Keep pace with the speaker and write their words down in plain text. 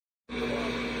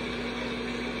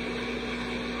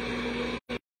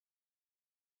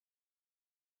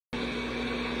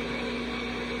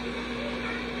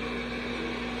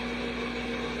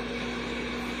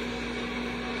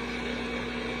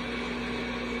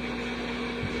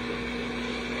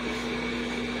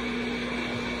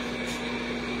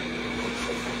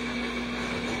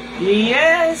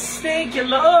Yes, thank you,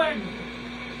 Lord.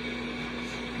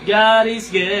 God is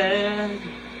good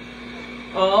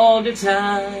all the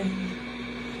time.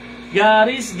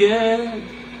 God is good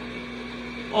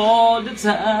all the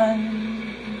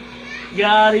time.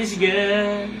 God is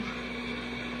good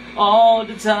all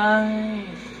the time.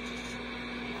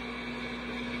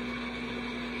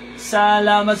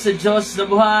 Salamat sa Diyos na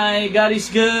buhay. God is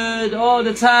good all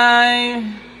the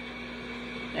time.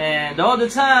 And all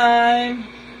the time,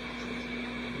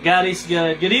 God is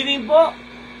good. Good evening po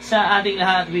sa ating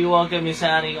lahat. We welcome you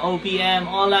sa ating OPM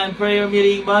online prayer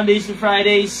meeting Mondays to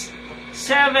Fridays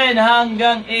 7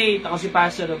 hanggang 8. Ako si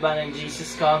Pastor Ruban ng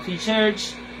Jesus Coffee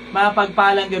Church.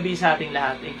 Mapagpalang gabi sa ating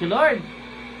lahat. Thank you, Lord.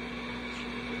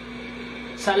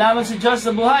 Salamat sa Diyos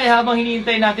na buhay. Habang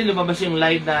hinihintay natin lumabas yung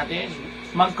live natin,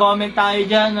 mag-comment tayo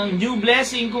dyan ng new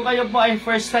blessing. Kung kayo po ay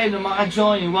first time na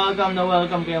maka-join, welcome na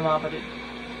welcome kayo mga kapatid.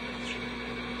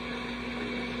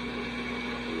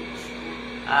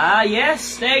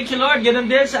 Yes. Thank you, Lord. Ganun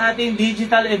din sa ating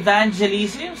digital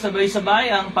evangelism.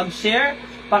 Sabay-sabay ang pag-share.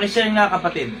 Paki-share nga,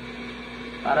 kapatid.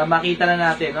 Para makita na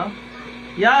natin, no?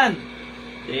 Yan.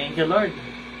 Thank you, Lord.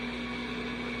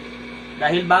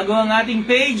 Dahil bago ang ating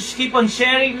page, keep on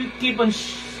sharing, keep on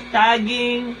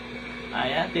tagging.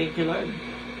 Ayan, thank you, Lord.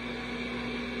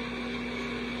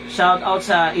 Shout out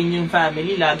sa inyong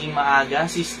family, laging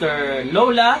maaga. Sister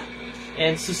Lola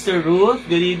and Sister Ruth.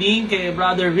 Good evening kay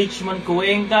Brother Richmond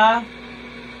Cuenca.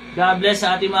 God bless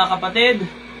sa ating mga kapatid.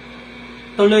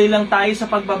 Tuloy lang tayo sa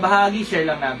pagbabahagi. Share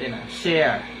lang natin.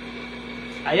 Share.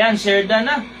 Ayan, share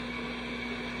na.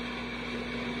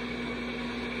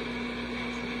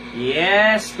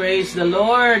 Yes, praise the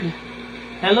Lord.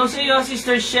 Hello sa iyo,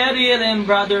 Sister Cheryl and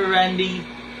Brother Randy.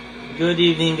 Good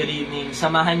evening, good evening.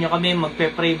 Samahan nyo kami,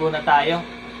 magpe-pray muna tayo.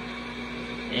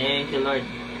 Thank you, Lord.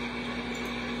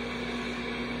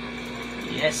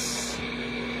 Yes.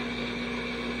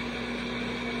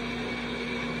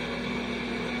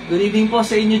 Good evening po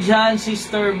sa inyo dyan,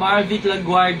 Sister Marvic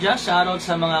Laguardia. Shoutout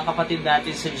sa mga kapatid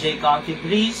natin sa J Coffee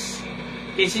Greece.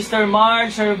 Kay Sister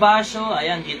Marge Herbacio.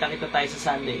 Ayan, kita-kita tayo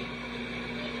sa Sunday.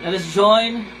 Let us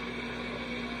join.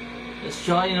 Let's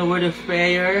join in a word of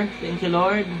prayer. Thank you,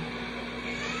 Lord.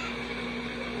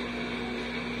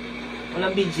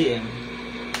 Walang BGM.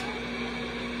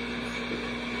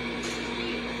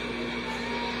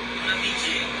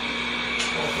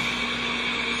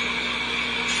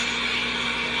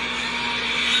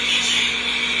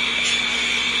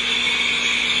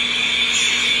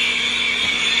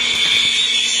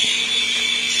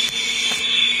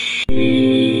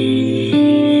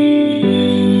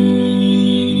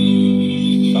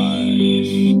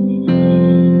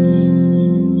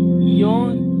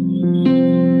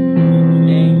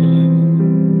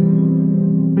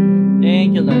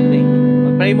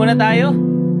 Muna tayo.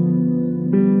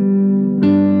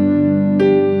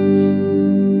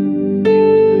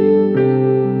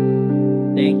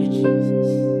 Thank you, Jesus.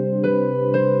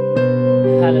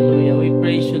 Hallelujah. We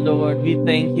praise you, Lord. We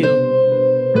thank you.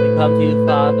 We come to you,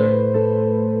 Father.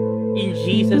 In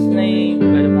Jesus' name,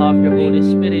 by the power of your Holy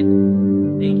Spirit.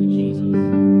 Thank you, Jesus.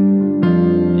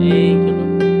 Thank you,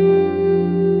 Lord.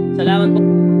 Salamat po.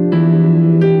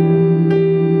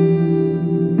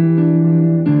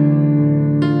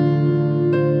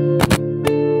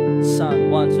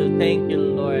 Thank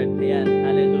you, Lord. Ayan,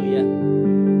 hallelujah.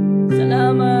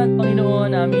 Salamat, Panginoon,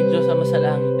 aming Diyos sa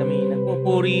masalangit. Kami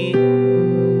nagpupuri,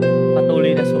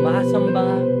 patuloy na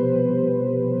sumasamba.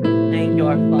 Thank you,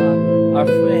 our Father, our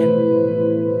friend,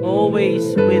 always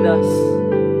with us,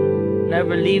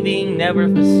 never leaving, never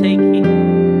forsaking.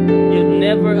 You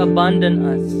never abandon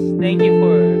us. Thank you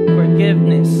for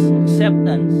forgiveness,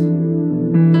 acceptance.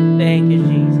 Thank you,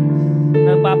 Jesus.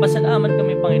 Nagpapasalamat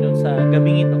kami, Panginoon, sa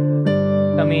gabing ito.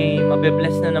 Kami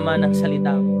mabe-bless na naman ang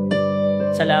salita mo.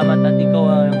 Salamat at ikaw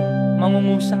ang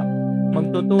mangungusap,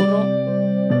 magtuturo.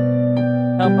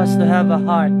 Help us to have a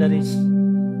heart that is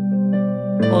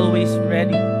always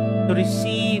ready to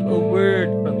receive a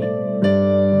word from you.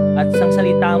 At sa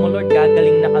salita mo, Lord,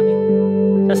 gagaling na kami.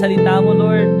 Sa salita mo,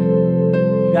 Lord,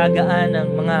 gagaan ang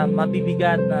mga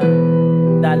mabibigat na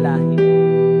dalahin.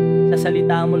 Sa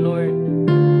salita mo, Lord,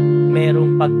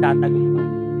 merong pagtatagumpay.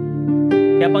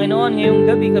 Kaya Panginoon, ngayong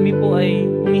gabi kami po ay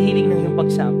humihiling ng iyong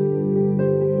pagsama.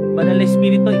 Banal na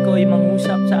Espiritu, ikaw ay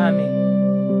mangusap sa amin.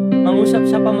 Mangusap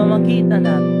sa pamamagitan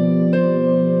namin.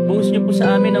 Buhos niyo po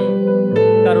sa amin ng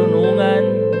karunungan,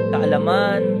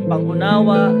 kaalaman,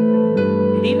 pangunawa.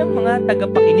 Hindi lang mga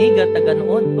tagapakinig at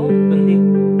taganood to, kundi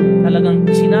talagang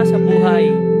sinasabuhay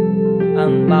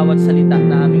ang bawat salita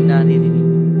na aming naririnig.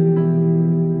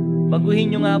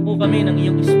 Baguhin niyo nga po kami ng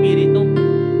iyong Espiritu.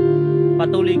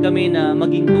 patuloy kami na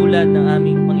maging tulad ng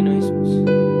aming Panginoon Jesus.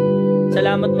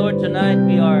 Salamat, Lord. Tonight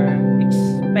we are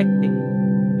expecting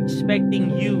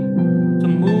you to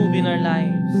move in our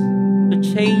lives, to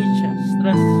change us,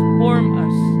 transform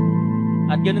us,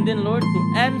 at ganoon din, Lord, to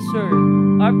answer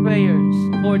our prayers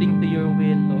according to your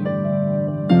will, Lord.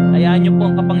 Hayaan niyo po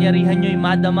ang kapangyarihan niyo ay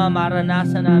madama,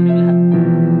 maranasan namin lahat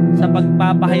sa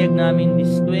pagpapahayag namin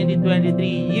this 2023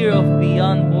 year of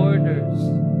beyond borders.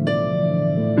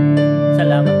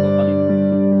 Salamat po, Panginoon.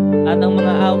 At ang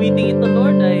mga awiting ito,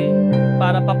 Lord, ay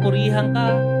para papurihan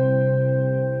ka.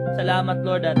 Salamat,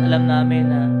 Lord, at alam namin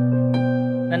na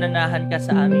nananahan ka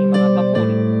sa aming mga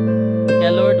papuri.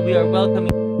 Kaya, Lord, we are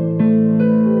welcoming.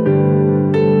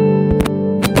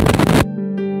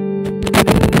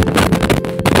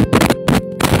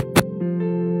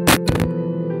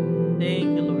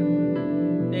 Thank you, Lord.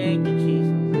 Thank you,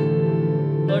 Jesus.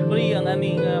 Lord, muli ang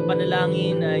aming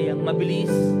panalangin ay ang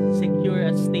mabilis, secure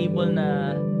at stable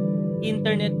na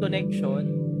internet connection.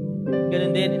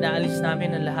 Ganun din, inaalis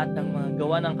namin ang lahat ng mga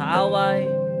gawa ng kaaway,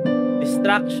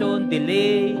 distraction,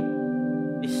 delay,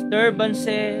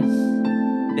 disturbances,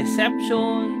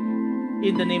 deception,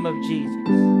 in the name of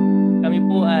Jesus. Kami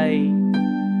po ay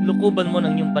lukuban mo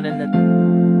ng iyong banal na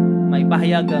may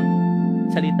pahayag ang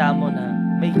salita mo na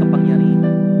may kapangyarihan.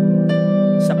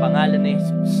 Sa pangalan ni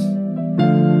Jesus.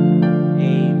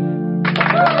 Amen.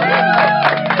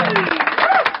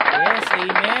 Yes,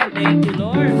 amen. Thank you,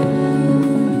 Lord.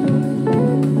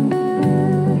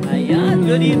 Ayan,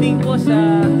 good evening po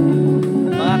sa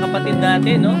mga kapatid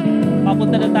natin, no?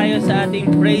 Papunta na tayo sa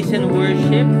ating praise and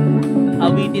worship.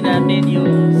 Awitin natin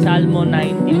yung Salmo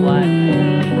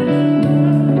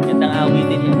 91. Gandang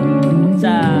awitin yun.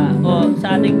 Sa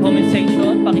ating comment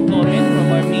section, paki-comment from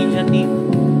our media team.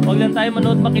 Huwag lang tayo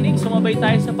manood makinig, sumabay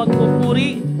tayo sa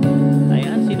pagpupuri.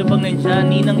 Ayan, sino bang nandyan?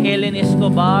 Ninang Ellen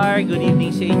Escobar, good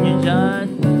evening sa inyo dyan.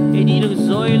 Kay Ninong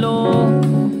Zoilo,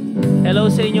 hello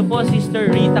sa inyo po,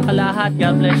 Sister Rita Kalahat,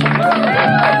 God bless you po.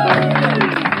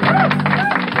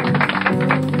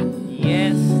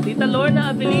 Yes, Tita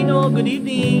Lorna Avelino, good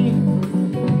evening.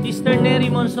 Sister Neri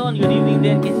Monson, good evening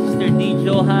din kay Sister D.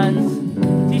 Johans.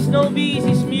 Sis Novi,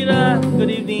 Sis Mira, good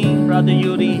evening. Brother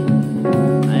Yuri.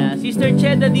 Ayan, Sister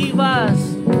Cheda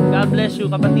Divas, God bless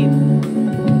you, kapatid.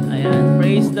 Ayan,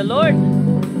 praise the Lord.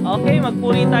 Okay,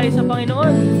 magpuri tayo sa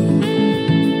Panginoon.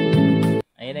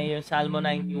 Ayan na yung Salmo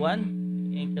 91.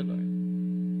 Thank you, Lord.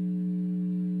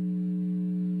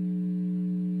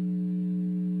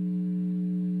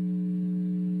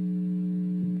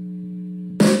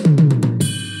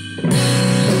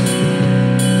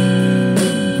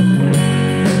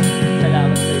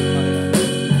 Salamat sa iyo, Panginoon.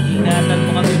 Ingatan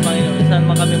mo kami, Panginoon. Saan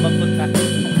mo kami magpunta?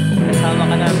 Kasama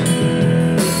ka namin.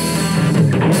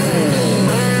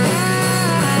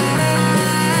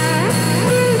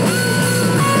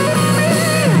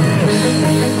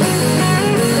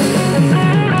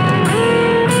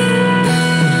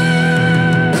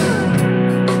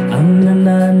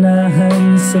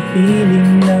 Sa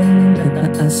piling ng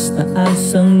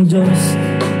kataas-taasang Diyos,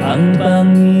 ang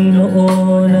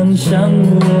Panginoon ang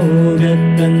siyang huwag at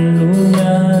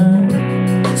kanlungan.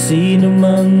 Sino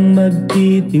mang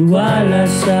magtitiwala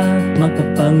sa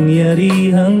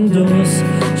makapangyarihang Diyos,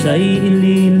 siya'y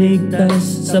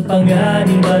ililigtas sa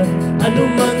panganib at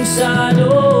anumang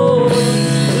salot.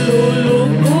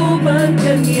 Lulukuban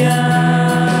kanya.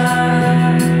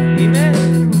 Amen.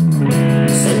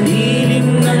 Sa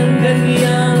lilim ng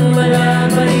kanyang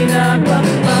malabay na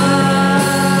pakpak,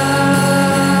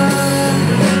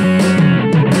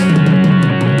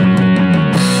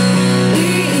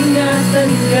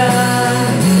 iingatan ka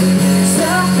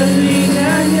sa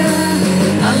kalinga niya.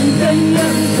 Ang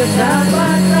kanyang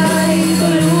katapat ay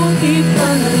pulutit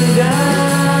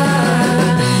hanggan.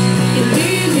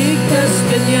 Ililigtas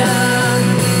ka niya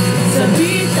sa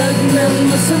bitag ng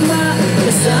masama.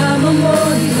 Kasama mo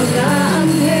di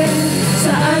mag-aanghel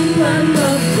saan man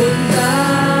magpunta.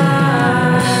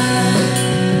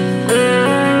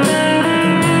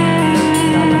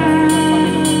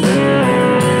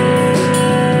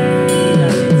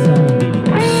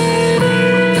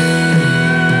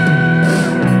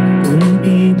 Kung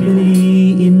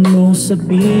pipiliin mo sa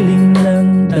piling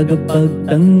ng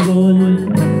tagapagtanggol,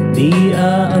 di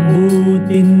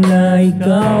aabutin na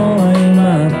ikaw ay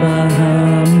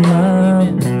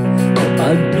mapahamak.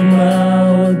 Kapag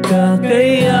tumawag ka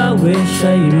kay Yahweh,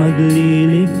 siya'y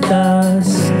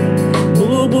magliligtas.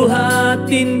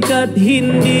 Bubuhatin ka't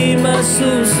hindi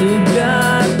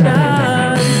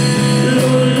masusugatan.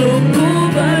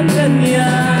 Lulukuban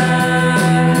kanya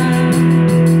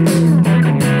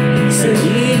sa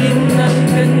lilim ng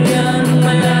kanyang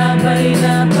malabay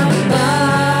na pakpak.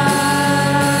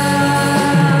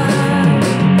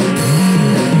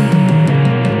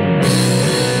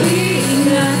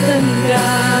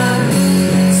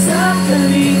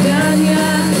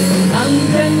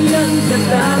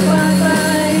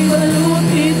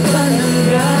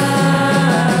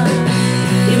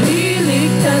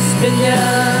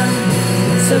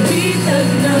 Sa bitag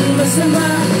ng masama,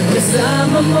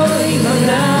 kasama mo'y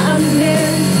mga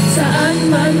anghel, saan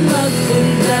man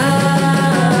magpunta.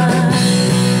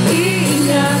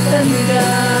 Iingatan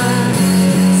ka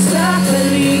sa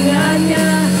kalinga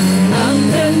niya, ang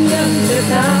kanyang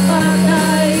katapat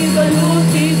ay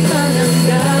balutit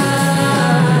panangga.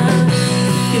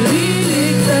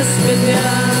 Ililigtas ka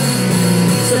niya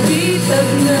sa bitag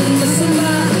ng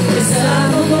masama,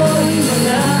 kasama mo'y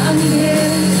mga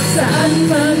anghel, saan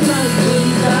man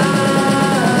magpunta.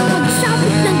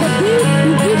 Pagsapit ng gabi,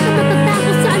 hindi ka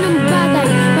matatakot sa anong bagay.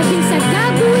 Maging sa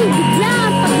gagawin, bigla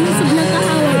ang paglusob ng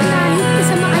kaaway. Kahit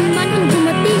kasamaan man ang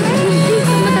dumating, hindi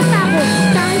ka matatakot.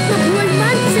 Kahit mabuwal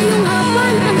man sa iyong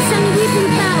harapan ang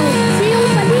 1,000 tao, sa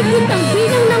iyong paligid ang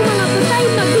bilang ng mga patay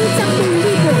maging 10,000.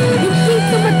 Hindi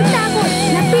ka matatakot,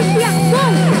 natitiyak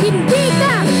kong hindi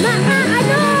ka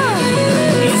maaano.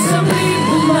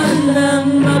 1,000 man ang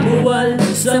mabuwal,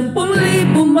 10,000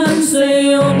 man sa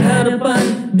iyong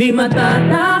harapan, di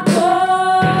matatakot,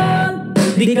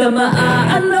 di ka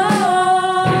maaano.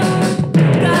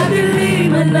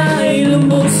 Kadiliman ay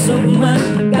lumusog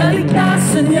man,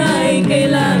 kaligtasan niya ay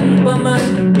kailan pa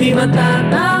man, di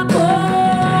matatakot,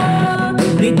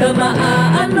 di ka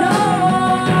maaano.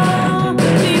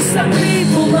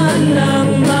 1,000 man ang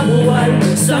mabuwal,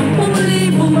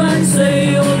 10,000 man sa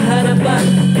iyong harapan,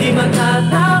 di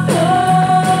matatakot,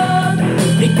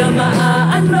 di ka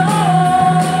maaano.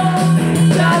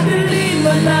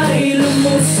 Kadiliman ay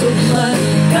lumusog man,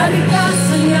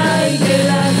 kaligtasan niya ay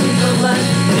kailan pa man,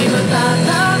 di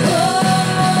matatakot,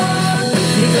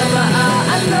 di ka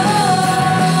maaano.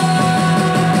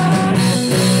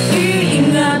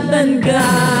 Iingatan ka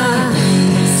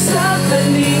sa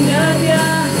kalinga niya,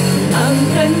 ang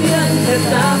kanyang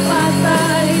katapat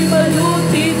ay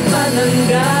balutit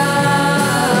panangga.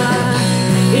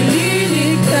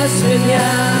 Ililigtas ka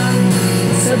niya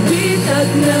sa bitag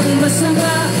ng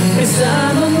masama,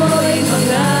 kasama mo'y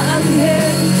mga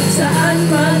anghel, saan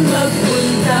man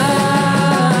magpunta.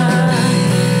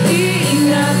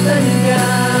 Iingatan ka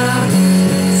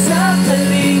sa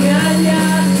kalinga niya,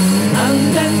 ang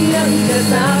kanyang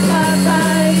katapat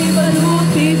ay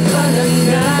balutit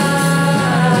panangga.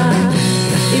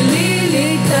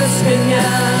 Ililigtas ka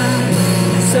niya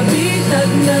sa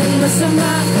bitag ng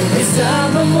masama,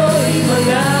 kasama mo'y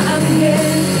mga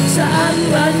anghel, saan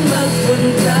man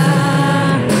magpunta.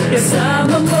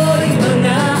 Kasama mo'y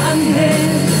mga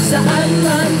anghel, saan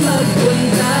man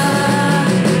magpunta.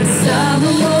 Kasama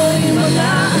mo'y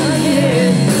mga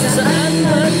anghel, saan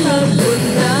man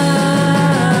magpunta.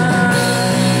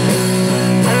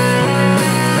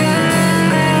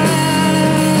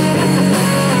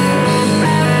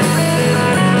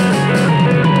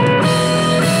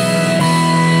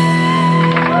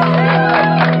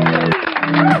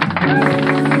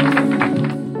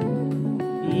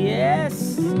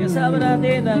 Yes! Kasama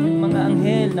natin ang mga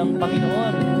anghel ng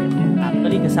Panginoon.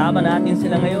 Actually, kasama natin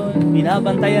sila ngayon.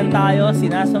 Binabantayan tayo,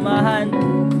 sinasamahan.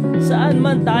 Saan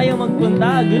man tayo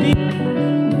magpunta. Good evening!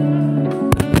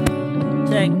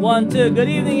 Check, 1, 2. Good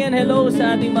evening and hello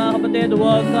sa ating mga kapatid.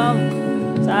 Welcome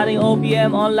sa ating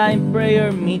OPM online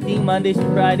prayer meeting Mondays to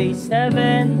Friday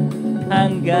 7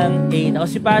 hanggang 8. Ako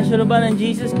si Pastor ba ng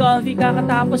Jesus Coffee.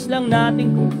 Kakatapos lang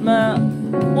natin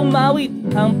umawit.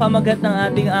 Ang pamagat ng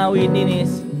ating awitin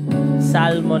is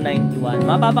Salmo 91.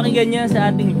 Mapapakinggan niya sa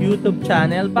ating YouTube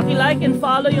channel. Paki-like and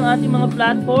follow yung ating mga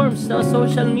platforms sa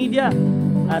social media.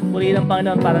 At purihin ang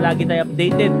Panginoon para lagi tayo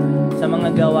updated sa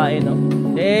mga gawain. No?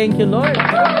 Thank you, Lord.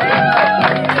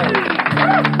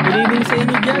 Good evening sa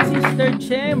inyo dyan, Sister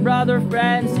Chem, Brother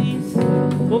Francis.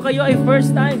 Kung kayo ay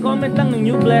first time, comment lang ng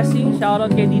new blessing.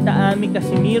 Shoutout kay Tita Ami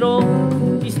Casimiro,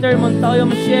 Sister Montoyo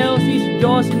Michelle, Sis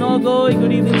Jo Sinogoy.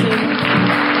 Good evening sa inyo.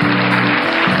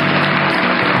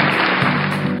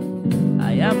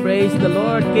 Ayan, praise the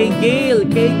Lord. Kay Gail,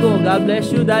 Keiko, God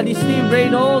bless you. Daddy Steve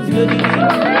Reynolds, good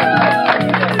evening.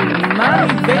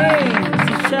 Mami Beng,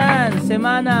 si Shan,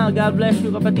 Semana, God bless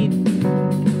you kapatid.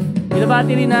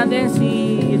 Binabati rin natin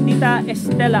si Tita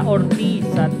Estela Ortiz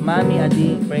at Mami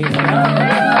Adi. Praise God.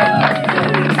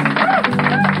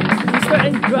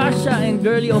 Sister Gracia and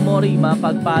Girly Omori,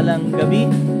 mapagpalang gabi.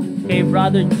 Kay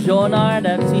Brother Jonar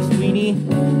at Sis Winnie.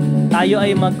 Tayo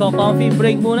ay magko-coffee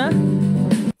break muna.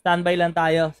 Standby lang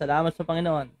tayo. Salamat sa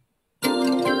Panginoon.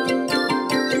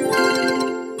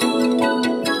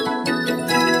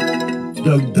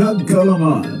 Dagdag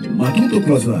kalaman,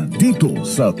 matutuklasan dito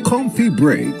sa Coffee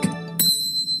Break.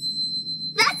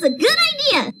 That's a good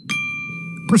idea!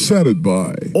 Presented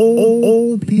by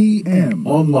OPM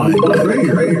Online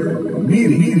Prayer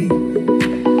Meeting.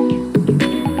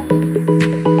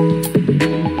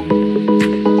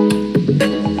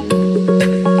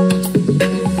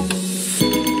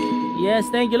 Yes,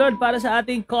 thank you Lord para sa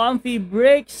ating Coffee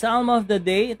Break Psalm of the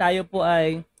Day. Tayo po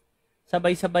ay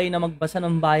sabay-sabay na magbasa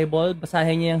ng Bible.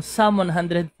 Basahin niyo yung Psalm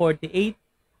 148.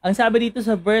 Ang sabi dito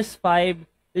sa verse 5,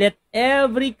 let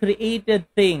every created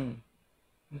thing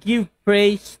give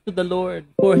praise to the Lord,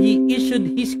 for He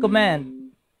issued His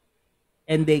command,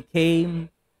 and they came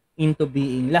into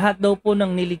being. Lahat daw po ng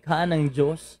nilikha ng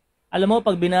Diyos. Alam mo,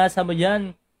 pag binasa mo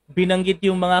dyan, binanggit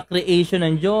yung mga creation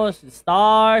ng Diyos, the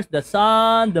stars, the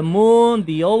sun, the moon,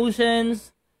 the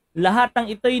oceans, lahat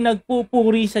ng ito'y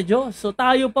nagpupuri sa Diyos. So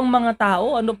tayo pang mga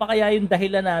tao, ano pa kaya yung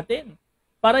dahilan natin?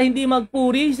 Para hindi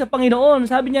magpuri sa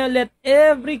Panginoon. Sabi niya, let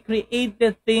every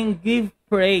created thing give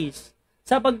praise.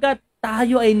 Sapagkat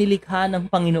tayo ay nilikha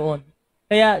ng Panginoon.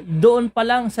 Kaya doon pa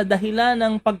lang sa dahilan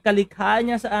ng pagkalikha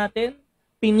niya sa atin,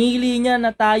 pinili niya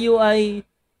na tayo ay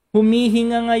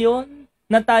humihinga ngayon,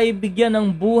 na tayo bigyan ng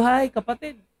buhay,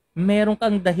 kapatid. Meron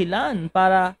kang dahilan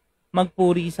para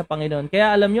magpuri sa Panginoon.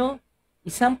 Kaya alam nyo,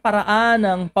 isang paraan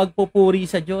ng pagpupuri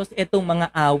sa Diyos, itong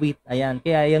mga awit. Ayan.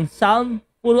 Kaya yung psalm,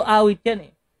 puro awit yan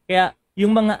eh. Kaya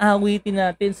yung mga awitin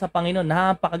natin sa Panginoon,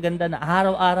 napakaganda na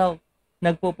araw-araw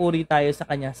nagpupuri tayo sa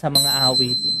Kanya sa mga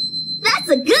awitin. That's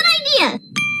a good idea!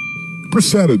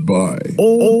 Presented by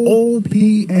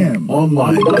OPM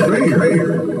Online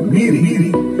Prayer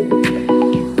Meeting.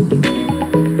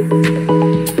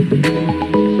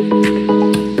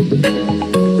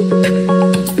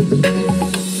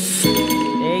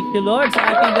 Thank you Lord sa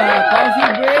ating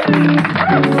coffee break.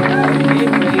 Okay,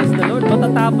 praise the Lord.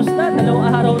 Matatapos na, 2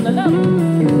 araw na lang.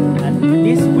 At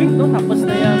this week, no, tapos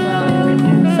na yung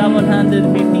Psalm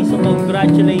 150. So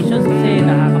congratulations kasi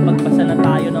nakakapagbasa na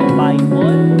tayo ng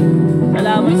Bible.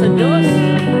 Salamat sa Diyos.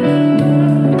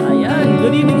 Ayan,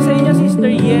 good evening sa inyo,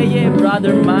 Sister Yeye,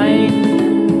 Brother Mike,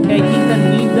 kay Tita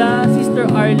Nida, Sister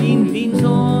Arlene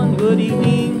Vinson, good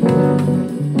evening.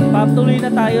 Patuloy na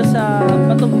tayo sa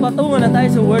patungo na tayo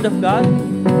sa Word of God.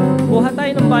 Kuha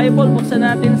tayo ng Bible, buksan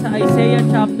natin sa Isaiah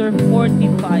chapter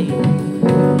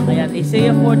 45. Ayan,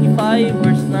 Isaiah 45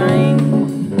 verse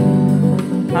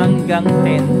 9 hanggang 10.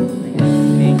 Ayan,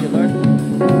 thank you Lord.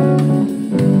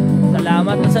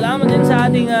 Salamat din sa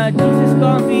ating Jesus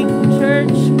Coffee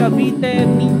Church Cavite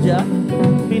Media.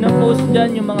 Pinapost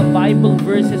dyan yung mga Bible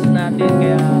verses natin,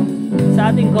 kaya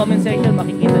sa ating comment section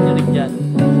makikita nyo rin dyan.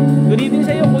 Good evening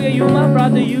sa iyo, Kuya Yuma,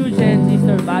 Brother Yuge, and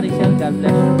Sister Maricel. God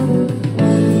bless you.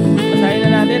 Basahin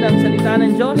na natin ang salita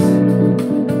ng Diyos.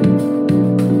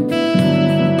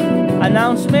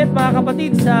 Announcement mga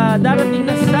kapatid sa darating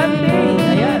na Sunday.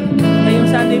 Ayan, ngayong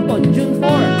Sunday po, June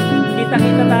 4.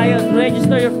 Kita-kita tayo.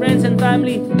 Register your friends and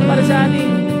family para sa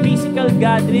ating physical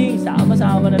gathering.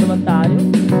 Sama-sama na naman tayo.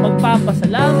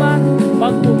 Magpapasalamat,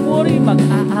 magpupuri,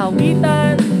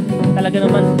 mag-aawitan. Talaga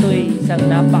naman ito ay isang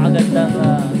napakagandang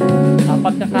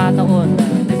pagkakataon.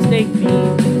 Let's take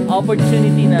the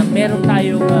opportunity na meron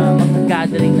tayong mga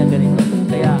gathering na ganito.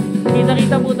 Kaya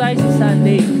kita-kita po tayo sa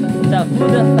Sunday sa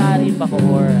Budastari,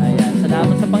 Bacoor. Ayan,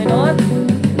 salamat sa Panginoon.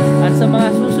 At sa mga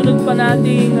susunod pa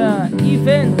nating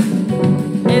events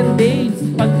and dates,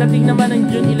 pagdating naman ng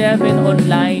June 11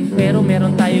 online, pero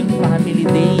meron tayong family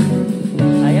day.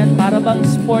 Ayan, para bang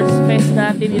sports fest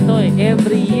natin ito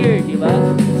every year, di ba?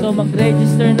 So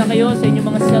mag-register na kayo sa inyong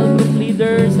mga cell group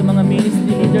leaders, sa mga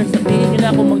ministry leaders, sabihin nyo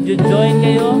na kung mag-join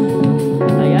kayo.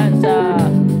 Ayan, sa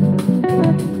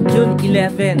June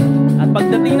 11. At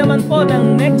pagdating naman po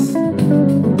ng next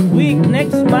week,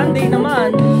 next Monday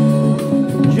naman,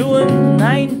 June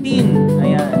 19.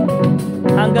 Ayan,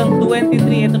 hanggang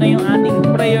 23, ito na yung ating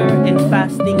prayer and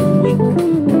fasting week.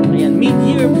 Ayan,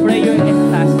 mid-year prayer and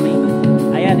fasting.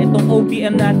 Ayan, itong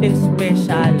OPM natin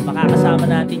special. Makakasama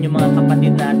natin yung mga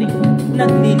kapatid natin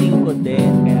naglilingkod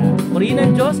din. Kaya, purihin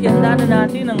ng Diyos, ihanda na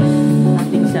natin ang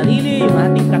ating sarili, yung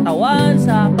ating katawan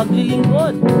sa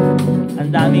paglilingkod. Ang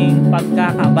daming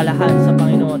pagkakabalahan sa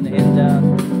Panginoon. And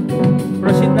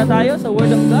proceed na tayo sa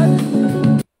Word of God.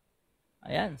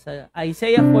 Ayan, sa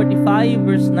Isaiah 45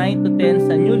 verse 9 to 10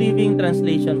 sa New Living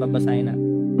Translation, babasahin na.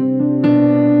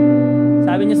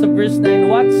 Sabi niya sa verse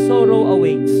 9, what sorrow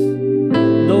awaits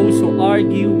those who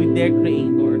argue with their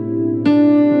Creator?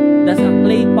 Does a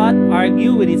clay pot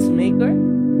argue with its maker?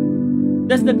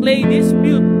 Does the clay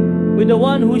dispute with the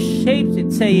one who shapes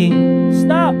it, saying,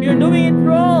 stop, you're doing it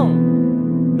wrong?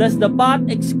 Does the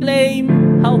pot exclaim,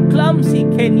 how clumsy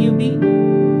can you be?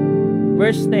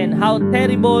 Verse 10, how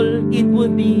terrible it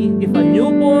would be if a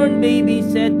newborn baby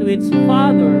said to its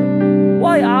father,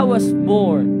 why I was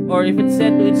born? Or if it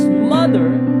said to its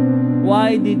mother,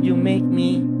 why did you make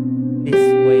me this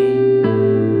way?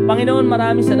 Panginoon,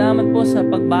 maraming salamat po sa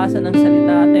pagbasa ng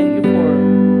salita. Thank you for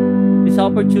this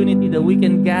opportunity that we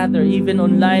can gather. Even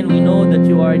online, we know that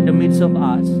you are in the midst of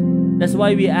us. That's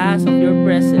why we ask of your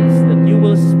presence, that you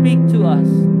will speak to us,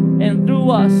 and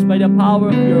through us, by the power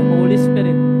of your Holy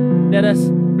Spirit, let us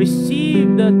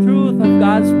receive the truth of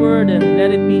God's word and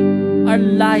let it be our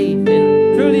life.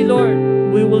 And truly, Lord,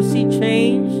 we will see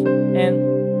change and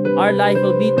our life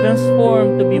will be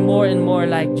transformed to be more and more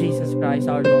like Jesus Christ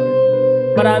our Lord.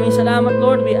 Maraming salamat,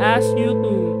 Lord. We ask you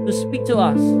to speak to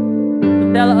us,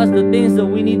 to tell us the things that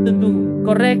we need to do,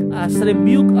 correct us,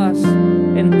 rebuke us,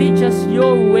 and teach us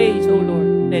your ways, O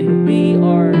Lord. And we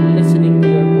are listening to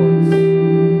your voice.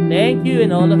 Thank you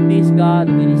in all of this, God.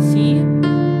 We receive,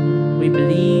 we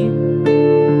believe,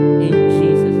 in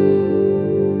Jesus' name.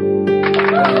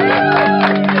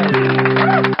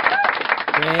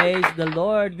 Praise the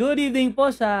Lord. Good evening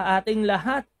po sa ating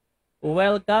lahat.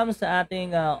 Welcome sa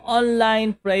ating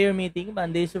online prayer meeting,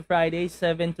 Mondays to Fridays,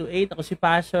 7 to 8. Ako si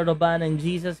Pastor Roban ng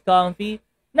Jesus Comfy.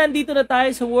 Nandito na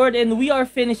tayo sa Word and we are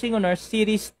finishing on our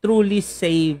series, Truly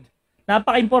Saved.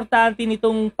 Napaka-importante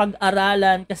nitong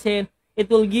pag-aralan kasi it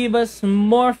will give us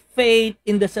more faith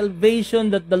in the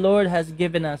salvation that the Lord has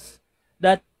given us.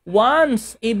 That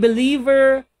once a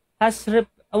believer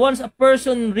once a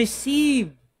person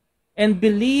received and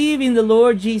believed in the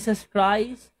Lord Jesus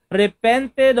Christ,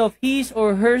 repented of his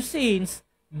or her sins,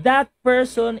 that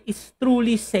person is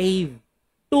truly saved.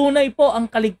 Tunay po ang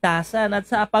kaligtasan at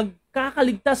sa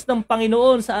pagkakaligtas ng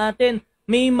Panginoon sa atin,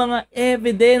 may mga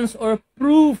evidence or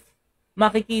proof.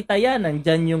 Makikita yan.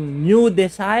 Nandyan yung new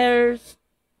desires,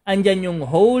 andyan yung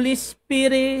Holy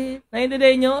Spirit.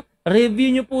 Naintindihan nyo?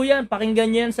 Review nyo po yan.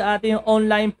 Pakinggan nyo yan sa ating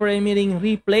online prayer meeting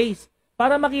replays.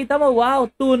 Para makita mo,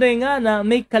 wow, tunay nga na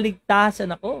may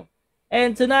kaligtasan ako.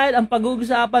 And tonight, ang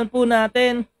pag-uusapan po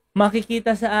natin,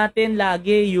 makikita sa atin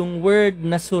lagi yung word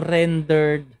na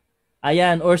surrendered.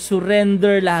 Ayan, or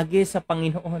surrender lagi sa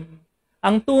Panginoon.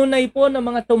 Ang tunay po ng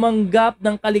mga tumanggap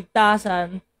ng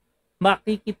kaligtasan,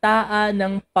 makikitaan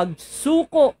ng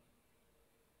pagsuko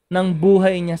ng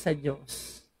buhay niya sa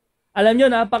Diyos. Alam nyo,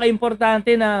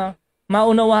 napaka-importante na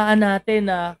maunawaan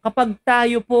natin na kapag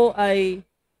tayo po ay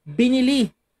binili,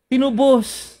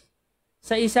 tinubos,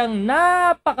 sa isang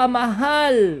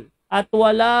napakamahal at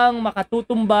walang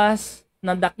makatutumbas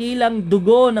na dakilang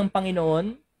dugo ng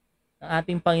Panginoon, ng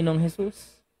ating Panginoong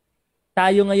Jesus,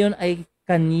 tayo ngayon ay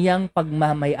kaniyang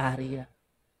pagmamay-ari.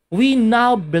 We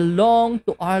now belong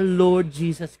to our Lord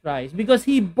Jesus Christ because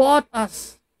He bought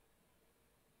us.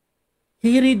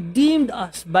 He redeemed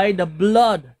us by the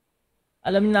blood.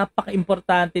 Alam niyo,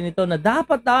 napaka-importante nito na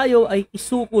dapat tayo ay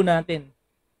isuko natin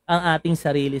ang ating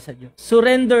sarili sa Diyos.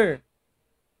 Surrender.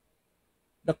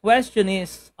 The question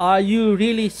is, are you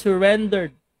really surrendered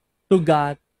to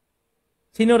God?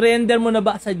 Sinurrender mo na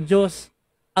ba sa Diyos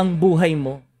ang buhay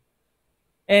mo?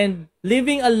 And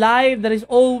living a life that is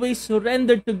always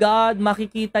surrendered to God,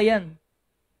 makikita yan.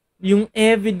 Yung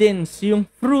evidence, yung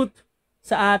fruit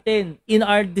sa atin in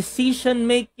our decision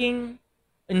making,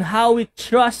 in how we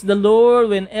trust the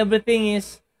Lord when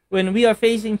we are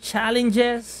facing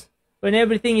challenges, when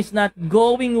everything is not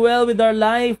going well with our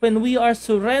life, when we are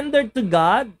surrendered to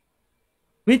God,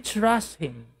 we trust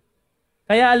Him.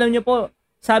 Kaya alam niyo po,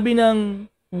 sabi ng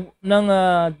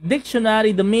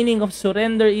dictionary, the meaning of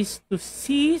surrender is to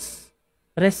cease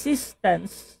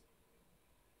resistance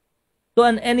to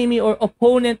an enemy or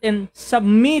opponent and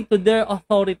submit to their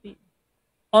authority.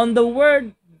 On the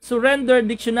word surrender,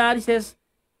 dictionary says,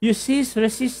 you cease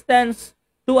resistance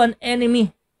to an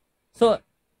enemy. So,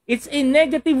 it's a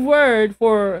negative word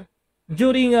for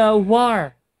during a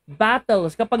war,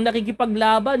 battles. Kapag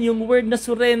nakikipaglaban, yung word na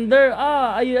surrender,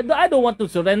 I don't want to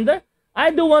surrender.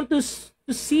 I don't want to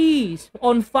cease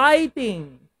on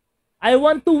fighting. I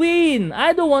want to win.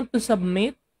 I don't want to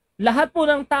submit. Lahat po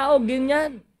ng tao,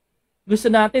 ganyan. Gusto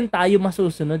natin tayo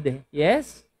masusunod eh.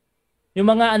 Yes?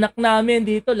 Yung mga anak namin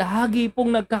dito, lagi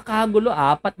pong nagkakagulo,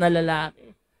 4 na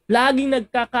lalaki. Laging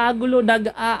nagkakagulo,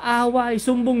 nag-aaway,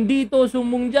 sumbong dito,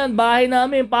 sumbong dyan. Bahay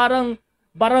namin parang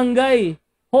barangay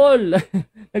hall.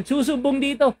 Nagsusumbong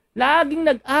dito. Laging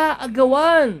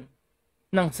nag-aagawan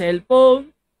ng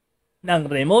cellphone, ng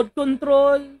remote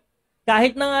control.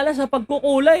 Kahit na nga lang sa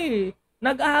pagkukulay,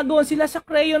 nag-aagawan sila sa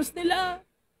crayons nila.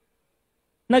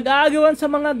 Nag-aagawan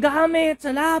sa mga gamit,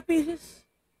 sa lapis.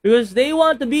 Because they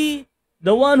want to be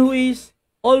the one who is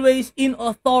always in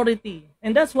authority.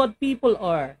 And that's what people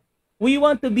are. We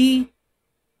want to be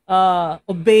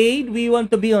obeyed. We want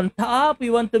to be on top.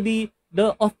 We want to be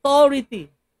the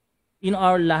authority in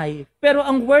our life. Pero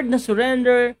ang word na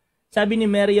surrender, sabi ni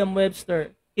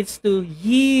Merriam-Webster, it's to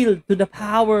yield to the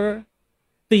power,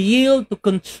 to yield to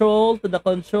the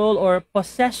control or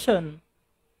possession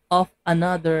of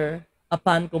another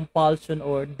upon compulsion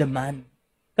or demand.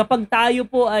 Kapag tayo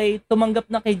po ay tumanggap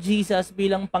na kay Jesus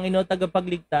bilang Panginoon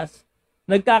tagapagligtas,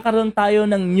 nagkakaroon tayo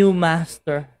ng new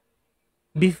master.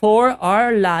 Before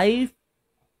our life,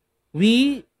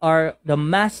 we are the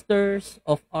masters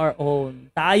of our own.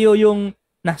 Tayo yung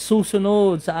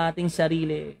nasusunod sa ating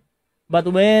sarili. But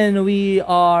when we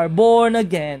are born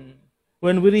again,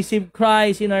 when we receive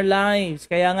Christ in our lives,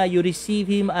 kaya nga you receive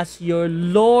Him as your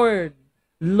Lord.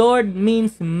 Lord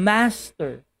means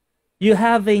master. You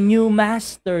have a new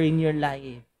master in your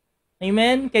life.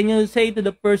 Amen? Can you say to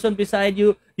the person beside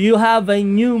you, you have a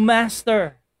new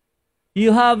master.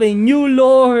 You have a new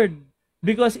Lord.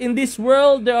 Because in this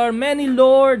world, there are many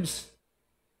lords.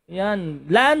 Yan,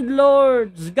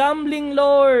 landlords, gambling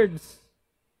lords.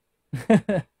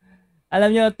 Alam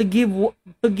nyo, to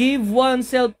give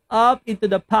oneself up into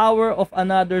the power of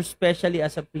another, especially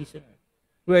as a prisoner.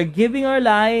 We're giving our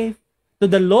life to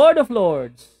the Lord of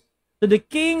Lords, to the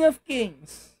King of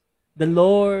Kings, the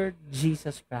Lord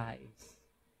Jesus Christ.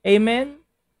 Amen?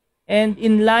 And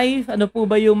in life, ano po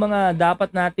ba yung mga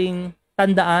dapat nating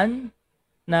tandaan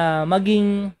na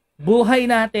maging buhay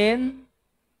natin,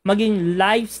 maging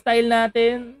lifestyle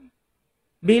natin?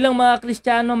 Bilang mga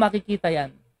Kristiyano, makikita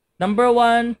yan. Number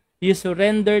 1, you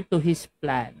surrender to His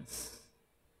plans.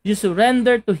 You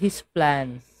surrender to His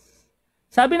plans.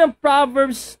 Sabi ng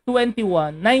Proverbs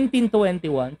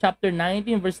 19:21, chapter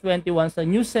 19, verse 21 sa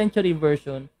New Century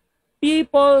Version,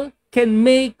 people can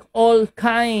make all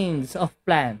kinds of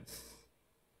plans,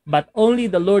 but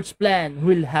only the Lord's plan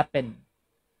will happen.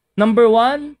 Number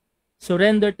 1,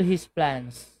 surrender to His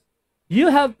plans.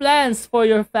 You have plans for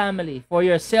your family, for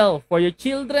yourself, for your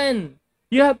children.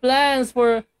 You have plans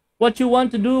for what you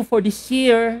want to do for this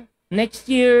year,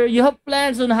 next year. You have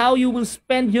plans on how you will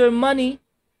spend your money.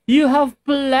 You have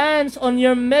plans on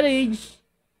your marriage.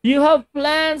 You have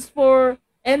plans for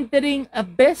entering a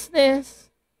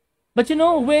business. But you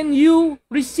know, when you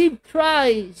receive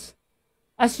Christ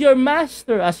as your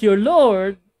master, as your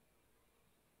Lord,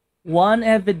 one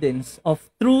evidence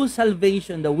of true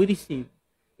salvation that we receive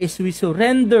is we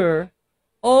surrender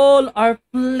all our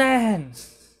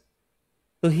plans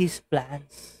to His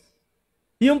plans.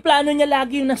 Yung plano niya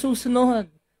lagi yung nasusunod.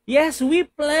 Yes, we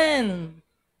plan.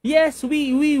 Yes,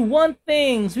 we want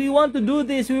things. We want to do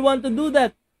this. We want to do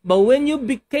that. But when you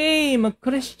became a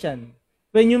Christian,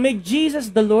 when you make Jesus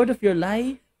the Lord of your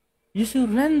life, you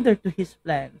surrender to His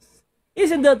plans.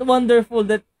 Isn't that wonderful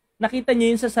that nakita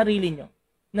niyo yun sa sarili niyo?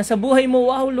 Na sa buhay mo,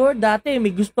 wow Lord, dati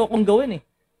may gusto kong gawin eh.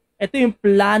 Ito yung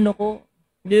plano ko.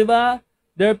 Di ba?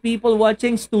 There are people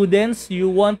watching, students, you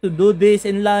want to do this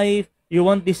in life, you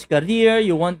want this career,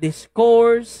 you want this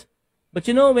course. But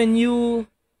you know, when you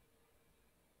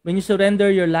surrender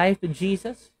your life to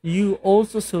Jesus, you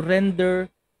also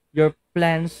surrender your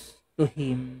plans to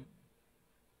Him.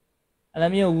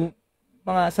 Alam niyo,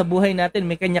 mga sa buhay natin,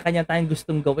 may kanya-kanya tayong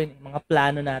gustong gawin, mga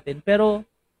plano natin. Pero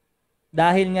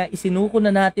dahil nga isinuko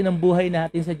na natin ang buhay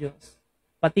natin sa Diyos,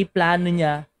 pati plano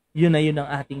niya, yun na yun ang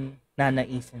ating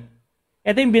nanaisin.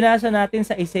 Ito yung binasa natin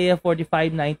sa Isaiah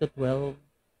 45:9-12.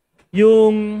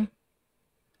 Yung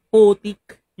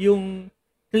potik, yung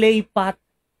clay pot.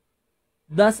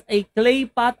 Does a clay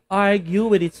pot argue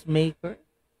with its maker?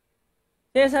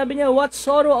 Kaya sabi niya, what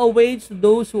sorrow awaits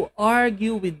those who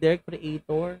argue with their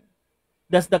Creator?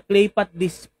 Does the clay pot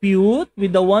dispute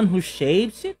with the one who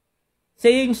shapes it,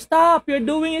 saying, stop, you're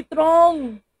doing it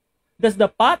wrong? Does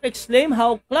the pot exclaim,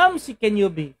 how clumsy can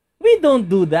you be? We don't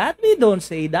do that. We don't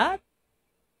say that.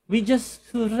 We just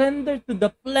surrender to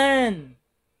the plan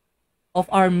of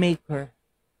our Maker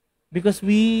because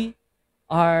we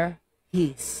are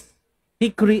His.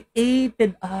 He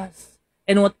created us.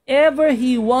 And whatever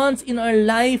He wants in our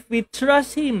life, we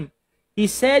trust Him. He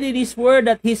said in His word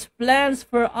that His plans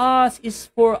for us is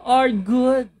for our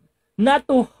good, not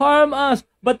to harm us,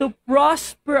 but to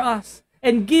prosper us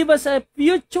and give us a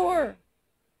future.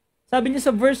 Sabi niya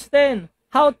sa verse 10,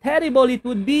 how terrible it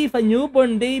would be if a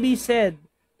newborn baby said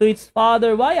to its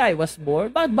father, why I was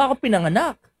born? Bakit ba ako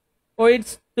pinanganak? Or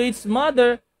to its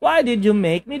mother, why did you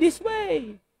make me this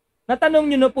way? Natanong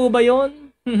niyo na po ba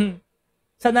yun?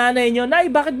 Sa nanay niyo, Nay,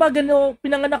 bakit ba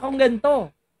pinanganak akong ganito?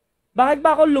 Bakit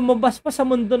ba ako lumabas pa sa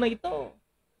mundo na ito?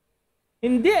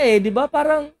 Hindi di ba?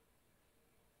 Parang,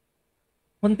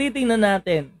 kung titingnan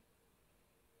natin,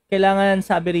 kailangan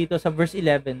sabi rito sa verse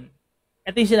 11,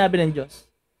 ito yung sinabi ng Diyos.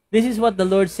 This is what the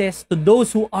Lord says to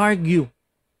those who argue,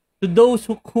 to those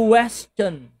who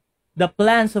question the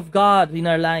plans of God in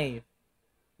our life.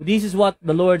 This is what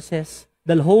the Lord says,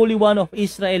 the Holy One of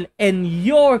Israel and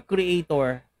your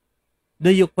Creator. Do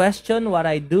you question what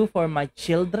I do for my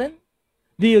children?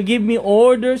 Do you give me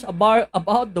orders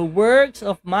about the works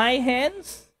of my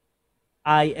hands?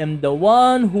 I am the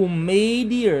one who made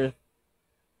the earth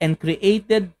and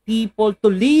created people to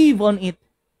live on it.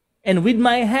 And with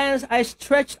my hands I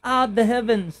stretched out the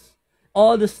heavens.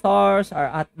 All the stars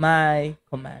are at my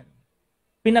command.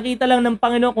 Pinakita lang ng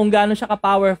Panginoon kung gaano siya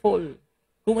ka-powerful.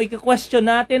 Kung i-question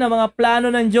natin ang mga plano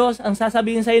ng Diyos, ang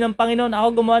sasabihin sa'yo ng Panginoon, ako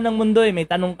gumawa ng mundo may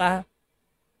tanong ka.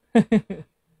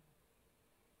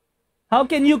 How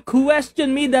can you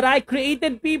question me that I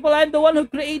created people? I'm the one who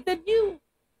created you.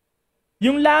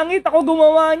 Yung langit, ako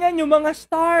gumawa niyan, yung mga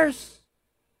stars.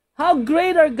 How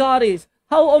great our God is.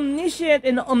 How omniscient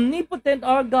and omnipotent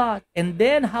our God. And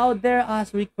then how dare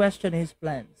us we question His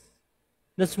plans.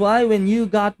 That's why when you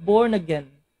got born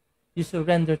again, you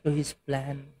surrender to His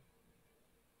plan.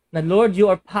 Na Lord,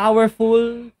 you are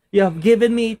powerful. You have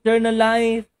given me eternal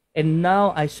life. And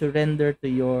now I surrender to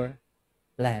your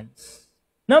plans.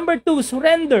 Number 2,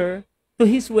 surrender to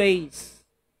His ways.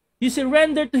 You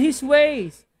surrender to His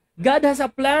ways. God has a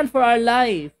plan for our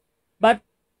life. But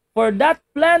for that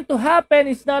plan to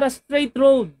happen, it's not a straight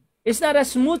road. It's not a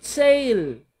smooth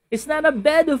sail. It's not a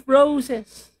bed of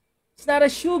roses. It's not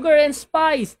a sugar and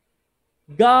spice.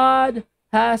 God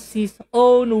has His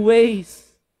own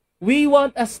ways. We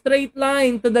want a straight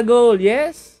line to the goal,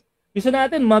 yes? Gusto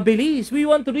natin mabilis. We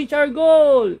want to reach our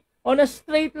goal on a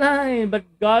straight line. But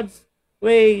God's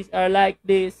ways are like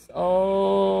this.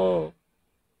 Oh.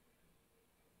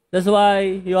 That's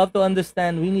why you have to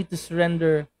understand we need to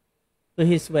surrender to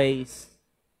His ways.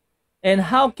 And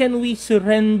how can we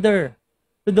surrender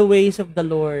to the ways of the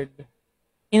Lord?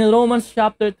 In Romans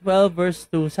chapter 12 verse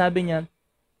 2, sabi niya,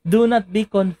 do not be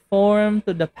conformed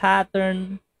to the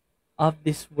pattern of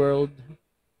this world,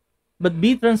 but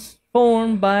be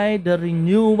transformed by the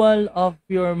renewal of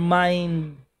your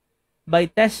mind. By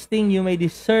testing, you may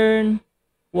discern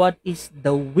what is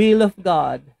the will of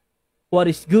God,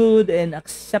 what is good and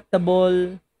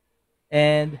acceptable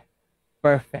and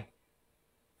perfect.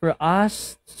 For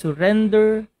us to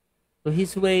surrender to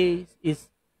His ways is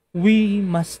we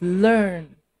must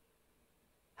learn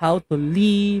how to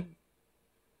live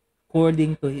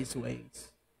according to His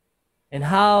ways. And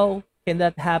how can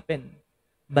that happen?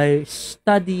 By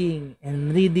studying and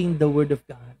reading the Word of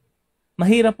God.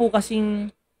 Mahirap po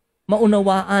kasing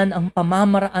maunawaan ang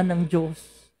pamamaraan ng Diyos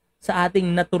sa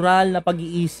ating natural na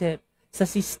pag-iisip, sa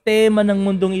sistema ng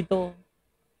mundong ito.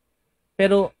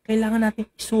 Pero kailangan natin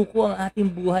isuko ang ating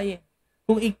buhay.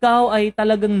 Kung ikaw ay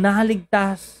talagang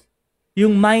naligtas,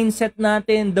 yung mindset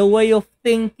natin, the way of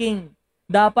thinking,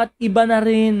 dapat iba na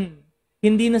rin.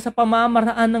 Hindi na sa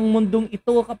pamamaraan ng mundong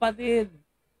ito, kapatid.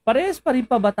 Parehas pa rin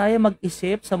pa ba tayo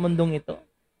mag-isip sa mundong ito?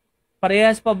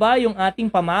 Parehas pa ba yung ating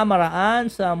pamamaraan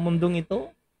sa mundong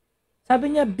ito?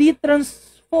 Sabi niya, be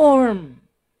transformed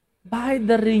by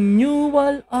the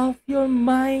renewal of your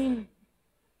mind.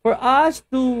 For us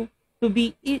to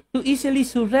easily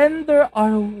surrender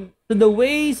to the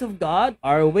ways of God,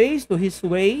 our ways to His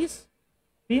ways,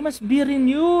 we must be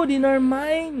renewed in our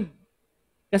mind.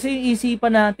 Kasi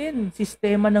isipan natin,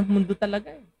 sistema ng mundo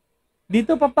talaga.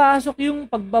 Dito papasok yung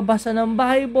pagbabasa ng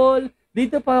Bible,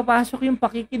 dito papasok yung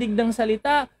pakikinig ng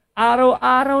salita,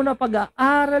 araw-araw na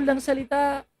pag-aaral ng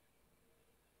salita.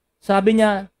 Sabi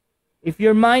niya, if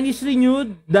your mind is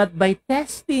renewed, that by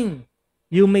testing,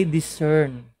 you may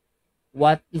discern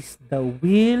what is the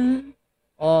will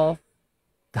of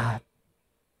God.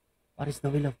 What is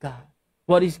the will of God?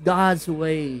 What is God's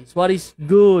ways? What is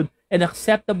good and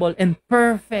acceptable and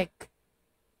perfect?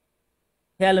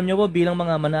 Kaya alam niyo po, bilang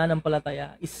mga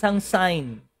mananampalataya, isang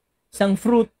sign, isang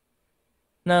fruit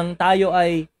ng tayo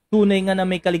ay tunay nga na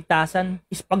may kaligtasan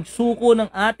is pagsuko ng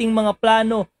ating mga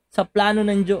plano sa plano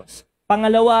ng Diyos.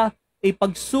 Pangalawa, ay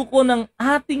pagsuko ng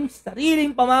ating sariling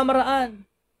pamamaraan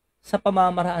sa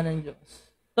pamamaraan ng Diyos.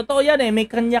 Totoo yan may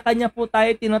kanya-kanya po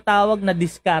tayo tinatawag na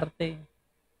diskarte.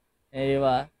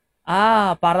 Diba?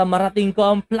 Para marating ko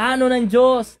ang plano ng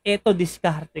Diyos, eto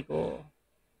diskarte ko.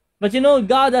 But you know,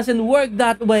 God doesn't work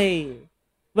that way.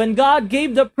 When God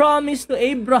gave the promise to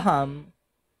Abraham,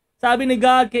 sabi ni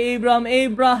God kay Abraham,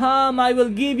 Abraham, I will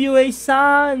give you a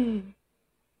son.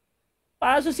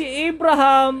 Paso si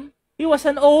Abraham, he was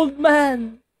an old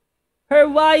man. Her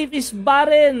wife is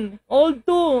barren, old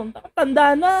too,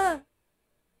 tanda na.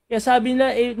 Kaya sabi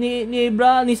nila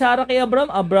ni Sarah kay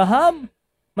Abraham,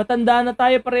 matanda na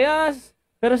tayo parehas.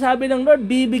 Pero sabi ng Lord,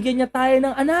 bibigyan niya tayo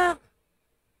ng anak.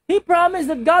 He promised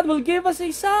that God will give us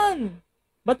a son.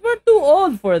 But we're too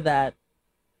old for that.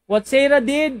 What Sarah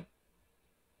did,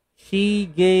 she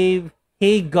gave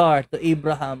Hagar to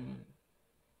Abraham.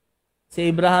 Si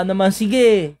Abraham naman,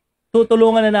 sige,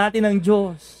 tutulungan na natin ng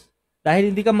Diyos.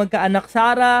 Dahil hindi ka magkaanak,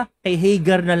 Sarah, kay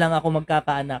Hagar na lang ako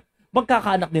magkakaanak.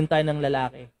 Magkakaanak din tayo ng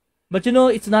lalaki. But you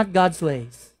know, it's not God's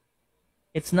ways.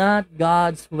 It's not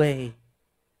God's way.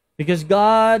 Because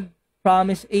God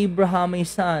promised Abraham a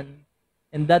son,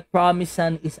 and that promised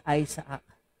son is Isaac.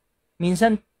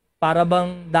 Minsan, para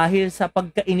bang dahil sa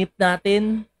pagkainip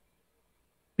natin,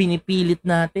 pinipilit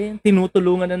natin,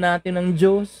 tinutulungan na natin ng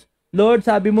Diyos. Lord,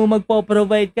 sabi mo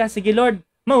magpo-provide ka. Sige Lord,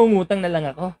 mangungutang na lang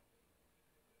ako.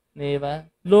 Diba?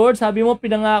 Lord, sabi mo,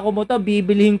 pinangako mo to,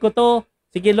 bibilihin ko to.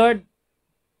 Sige Lord,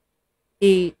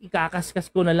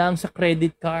 ikakaskas ko na lang sa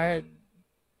credit card.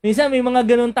 Minsan may mga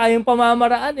ganun tayong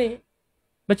pamamaraan eh.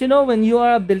 But you know, when you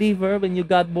are a believer, when you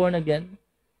got born again,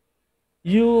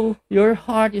 your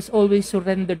heart is always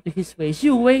surrendered to His ways.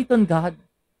 You wait on God.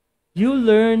 You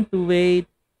learn to wait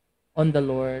on the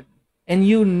Lord. And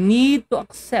you need to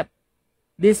accept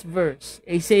this verse,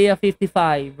 Isaiah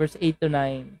 55, verse 8 to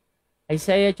 9.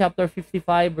 Isaiah chapter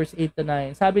 55, verse 8 to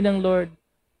 9. Sabi ng Lord,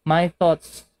 my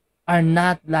thoughts are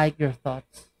not like your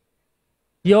thoughts.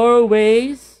 Your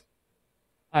ways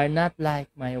are not like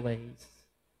my ways.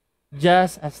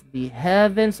 Just as the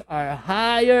heavens are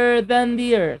higher than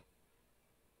the earth,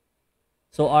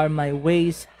 so are my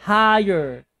ways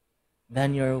higher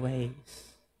than your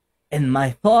ways, and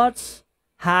my thoughts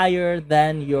higher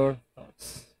than your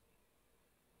thoughts.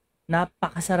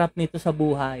 Napakasarap nito sa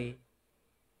buhay.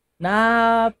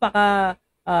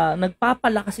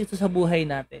 Nagpapalakas ito sa buhay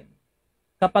natin.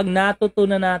 Kapag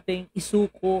natutunan nating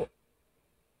isuko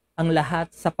ang lahat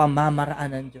sa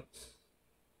pamamaraan ng Diyos.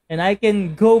 And I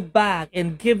can go back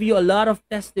and give you a lot of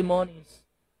testimonies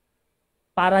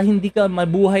para hindi ka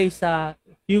mabuhay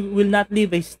you will not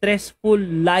live a stressful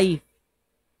life.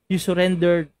 You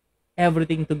surrendered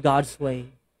everything to God's way.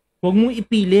 Huwag mong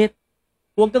ipilit.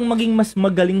 Huwag kang maging mas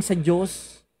magaling sa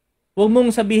Diyos. Huwag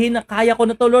mong sabihin na kaya ko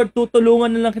na to Lord,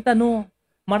 tutulungan na lang kita. No.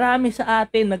 Marami sa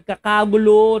atin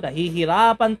nagkakagulo,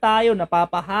 nahihirapan tayo,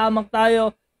 napapahamak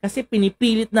tayo kasi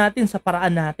pinipilit natin sa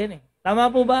paraan natin eh. Tama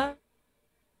po ba?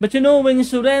 But you know, when you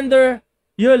surrender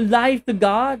your life to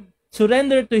God,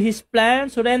 surrender to His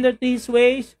plan, surrender to His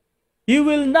ways, you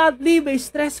will not live a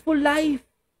stressful life.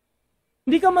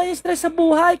 Hindi ka ma-stress sa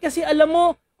buhay kasi alam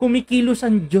mo, kumikilos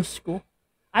ang Diyos ko.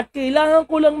 At kailangan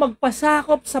ko lang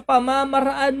magpasakop sa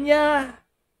pamamaraan niya.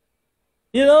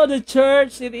 You know, the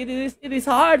church, it is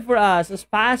hard for us as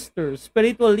pastors,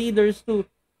 spiritual leaders to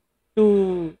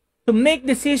make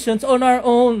decisions on our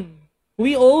own.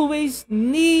 We always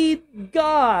need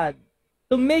God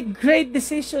to make great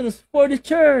decisions for the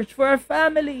church, for our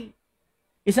family.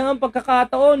 Isang ang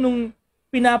pagkakataon nung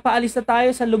pinapaalis na tayo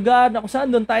sa lugar na kung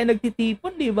saan doon tayo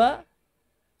nagtitipon, di ba?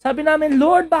 Sabi namin,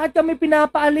 Lord, bakit kami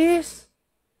pinapaalis?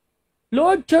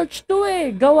 Lord, church to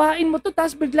eh. Gawain mo to,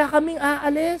 tapos bigla kaming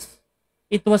aalis.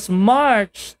 It was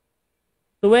March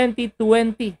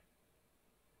 2020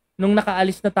 nung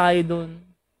nakaalis na tayo doon.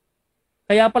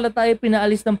 Kaya pala tayo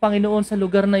pinaalis ng Panginoon sa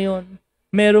lugar na yon.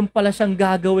 Meron pala siyang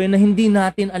gagawin na hindi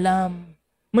natin alam.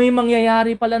 May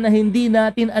mangyayari pala na hindi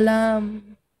natin alam.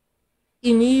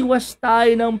 Iniwas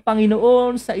tayo ng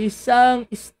Panginoon sa isang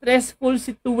stressful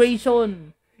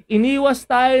situation. Iniwas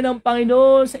tayo ng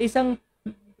Panginoon sa isang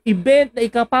event na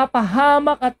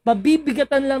ikapapahamak at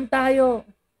mabibigatan lang tayo.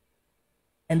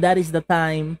 And that is the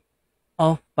time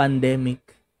of pandemic.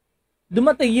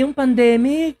 Dumating yung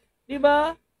pandemic, di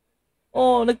ba?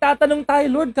 Oh, nagtatanong tayo,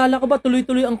 Lord, kala ko ba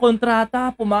tuloy-tuloy ang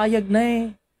kontrata? Pumayag na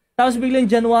eh. Tapos biglang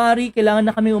January, kailangan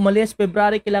na kami umalis.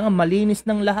 February, kailangan malinis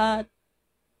ng lahat.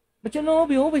 But you know,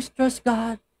 we always trust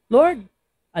God. Lord,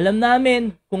 alam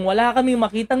namin, kung wala kaming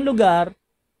makitang lugar,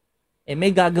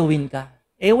 may gagawin ka.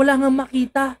 Wala nga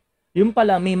makita. Yung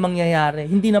pala, may mangyayari.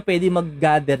 Hindi na pwede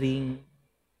mag-gathering.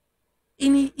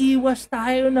 Iniiwas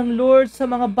tayo ng Lord sa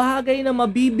mga bagay na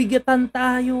mabibigatan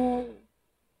tayo.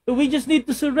 So we just need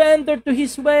to surrender to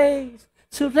His ways.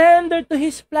 Surrender to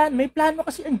His plan. May plano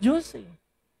kasi ang Diyos eh.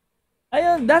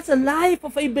 Ayun, that's a life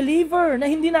of a believer na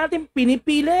hindi natin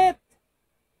pinipilit.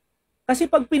 Kasi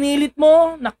pag pinilit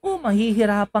mo, naku,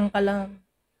 mahihirapan ka lang.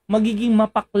 Magiging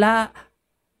mapakla.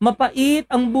 Mapait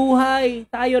ang buhay.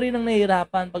 Tayo rin ang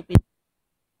nahihirapan pag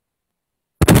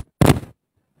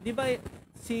di ba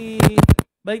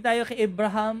balik tayo kay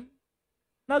Abraham?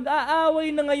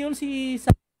 Nag-aaway na ngayon si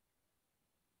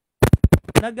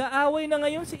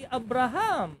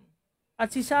Abraham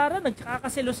at si Sarah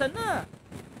nagkakaselosan na.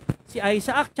 Si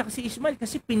Isaac at si Ishmael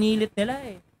kasi pinilit nila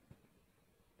eh.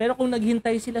 Pero kung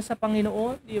naghintay sila sa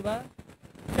Panginoon, di ba?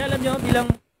 Kaya alam nyo, bilang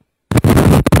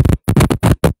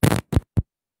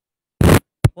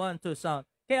 1, 2, sound.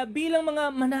 Kaya bilang mga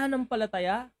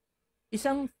mananampalataya,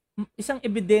 isang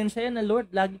ebidensya yan na Lord,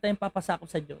 lagi tayong papasakop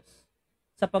sa Diyos.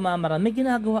 sa pamamaraan, may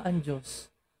ginagawa ang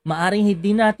Diyos. Maaring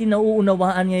hindi natin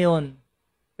nauunawaan ngayon,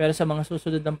 pero sa mga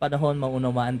susunod ng panahon,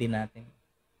 maunawaan din natin.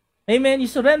 Amen? You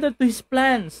surrender to His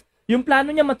plans. Yung plano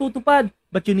niya matutupad,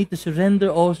 but you need to surrender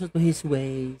also to His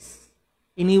ways.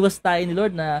 Iniwas tayo ni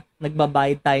Lord na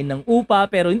nagbabayad tayo ng upa,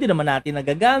 pero hindi naman natin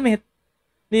nagagamit.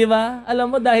 Di ba?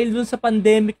 Alam mo, dahil dun sa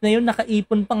pandemic na yun,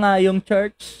 nakaipon pa nga yung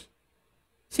church.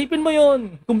 Sipin mo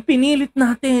yun, kung pinilit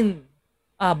natin,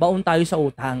 baon tayo sa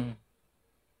utang.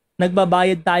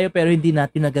 Nagbabayad tayo pero hindi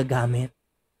natin nagagamit.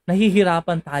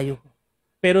 Nahihirapan tayo.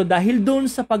 Pero dahil dun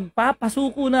sa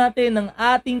pagpapasuko natin ng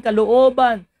ating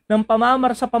kalooban, ng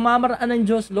sa pamamaraan ng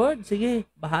Diyos, Lord, sige,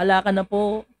 bahala ka na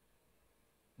po.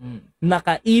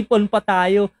 Nakaipon pa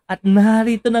tayo at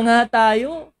narito na nga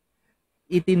tayo.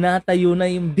 Itinatayo na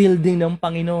yung building ng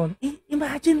Panginoon.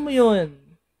 Imagine mo yun.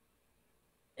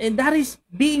 And that is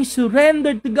being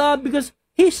surrendered to God because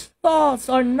His thoughts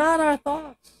are not our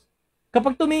thoughts.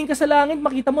 Kapag tumingin ka sa langit,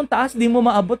 makita mo taas, di mo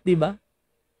maabot, di ba?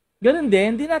 Ganun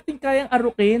din, di natin kayang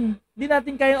arukin. Di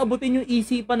natin kayang abutin yung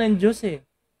isipan ng Diyos eh.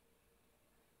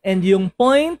 And yung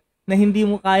point na hindi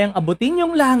mo kayang abutin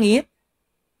yung langit,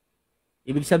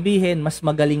 ibig sabihin, mas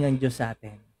magaling ang Diyos sa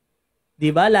atin.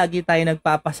 Di ba? Lagi tayo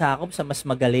nagpapasakop sa mas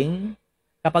magaling.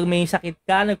 Kapag may sakit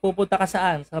ka, nagpupunta ka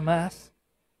saan? Sa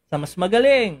mas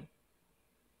magaling.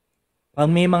 Pag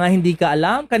may mga hindi ka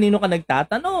alam, kanino ka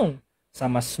nagtatanong? Sa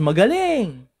mas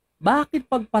magaling. Bakit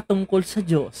pagpatungkol sa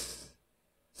Diyos?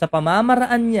 Sa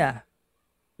pamamaraan niya,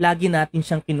 lagi natin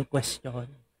siyang kinu-question.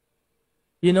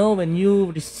 You know, when you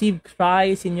receive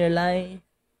Christ in your life,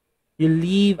 you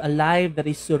live a life that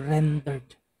is surrendered.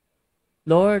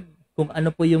 Lord, kung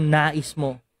ano po yung nais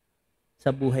mo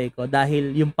sa buhay ko.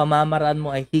 Dahil yung pamamaraan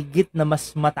mo ay higit na mas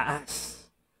mataas,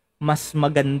 mas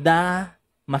maganda,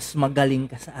 mas magaling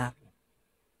ka sa akin.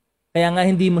 Kaya nga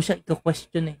hindi mo siya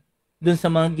i-question dun sa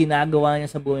mga ginagawa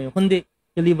niya sa buhay mo. Kundi,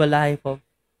 you live a life of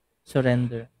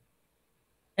surrender.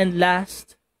 And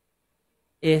last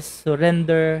is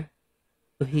surrender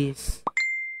to His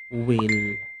will.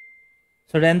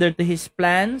 Surrender to His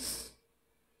plans.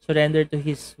 Surrender to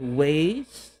His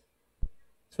ways.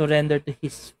 Surrender to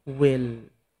His will.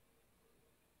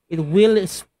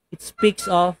 It speaks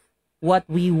of what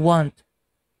we want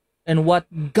and what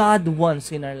God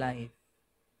wants in our life.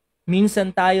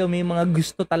 Minsan tayo, may mga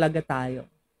gusto talaga tayo.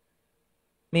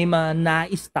 May mga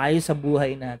nais tayo sa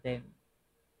buhay natin.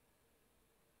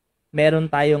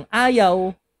 Meron tayong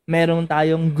ayaw, meron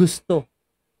tayong gusto.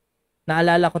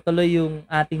 Naalala ko tuloy yung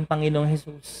ating Panginoong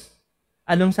Jesus.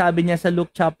 Anong sabi niya sa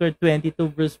Luke chapter 22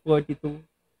 verse 42?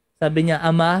 Sabi niya,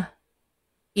 Ama,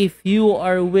 if you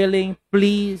are willing,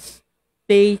 please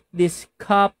take this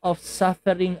cup of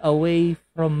suffering away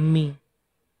from me.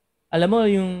 Alam mo,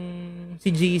 yung si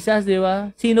Jesus, di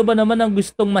ba? Sino ba naman ang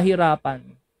gustong mahirapan?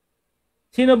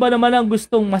 Sino ba naman ang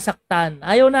gustong masaktan?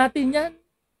 Ayaw natin yan.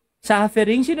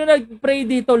 Suffering? Sino nag-pray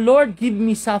dito, Lord, give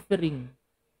me suffering?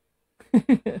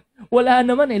 Wala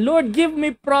naman Lord, give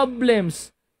me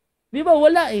problems. Di ba?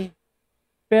 Wala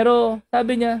Pero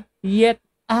sabi niya, yet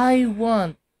I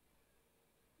want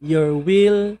your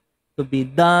will to be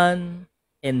done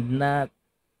and not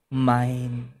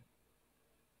mine.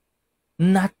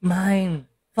 Not mine,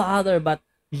 Father, but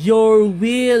your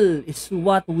will is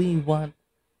what we want.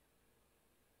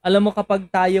 Alam mo, kapag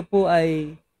tayo po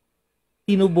ay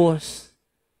tinubos,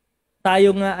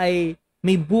 tayo nga ay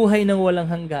may buhay ng walang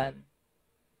hanggan,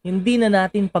 hindi na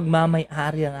natin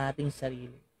pagmamay-ari ang ating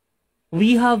sarili.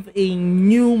 We have a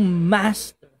new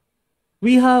master.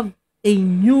 We have a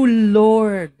new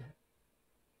Lord.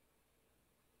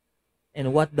 And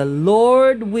what the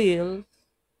Lord wills,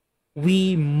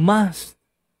 we must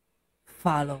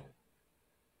follow.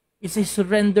 It's a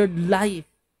surrendered life.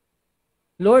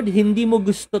 Lord, hindi mo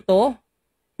gusto to,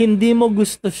 hindi mo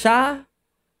gusto siya,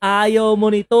 ayaw mo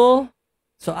nito,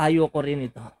 so ayaw ko rin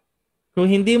ito. Kung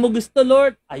hindi mo gusto,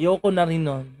 Lord, ayaw ko na rin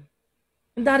nun.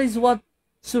 And that is what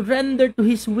surrender to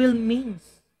His will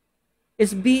means.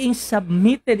 It's being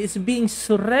submitted, it's being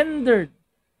surrendered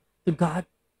to God.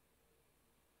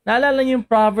 Naalala niyo yung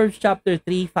Proverbs chapter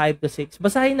 3, 5-6.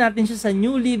 Basahin natin siya sa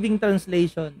New Living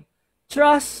Translation.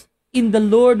 Trust in the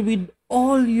Lord with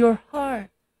all your heart.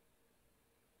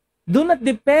 Do not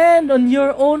depend on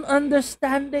your own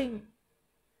understanding.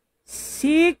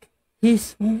 Seek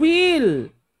His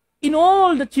will in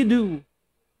all that you do,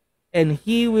 and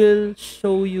He will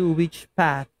show you which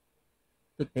path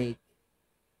to take.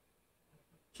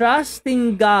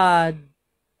 Trusting God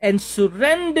and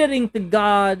surrendering to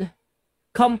God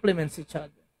complements each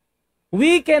other.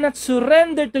 We cannot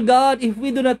surrender to God if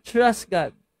we do not trust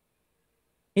God.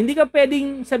 Hindi ka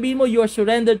pwedeng sabihin mo, you are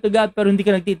surrendered to God, pero hindi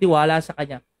ka nagtitiwala sa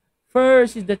Kanya.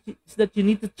 First is that you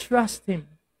need to trust Him.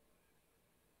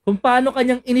 Kung paano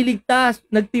Kanyang iniligtas,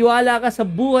 nagtiwala ka sa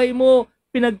buhay mo,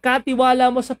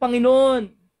 pinagkatiwala mo sa Panginoon.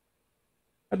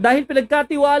 At dahil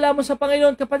pinagkatiwala mo sa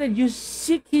Panginoon, kapatid, you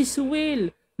seek His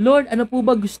will. Lord, ano po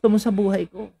ba gusto mo sa buhay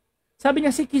ko? Sabi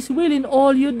niya, seek His will in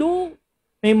all you do.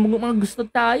 May mga gusto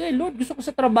tayo, Lord, gusto ko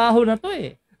sa trabaho na to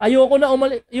Ayoko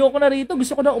na rito,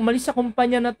 gusto ko na umalis sa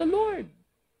kumpanya na to, Lord.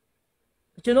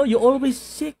 But you know, you always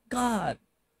seek God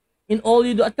in all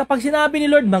you do. At kapag sinabi ni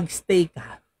Lord, magstay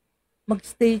ka.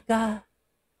 Magstay ka.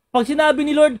 Pag sinabi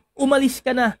ni Lord, umalis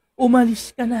ka na.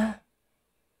 Umalis ka na.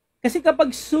 Kasi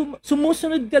kapag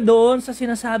sumusunod ka doon sa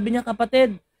sinasabi niya,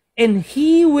 kapatid, and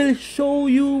He will show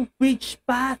you which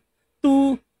path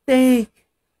to take.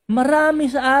 Marami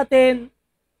sa atin,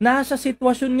 nasa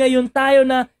sitwasyon ngayon tayo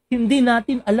na hindi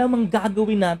natin alam ang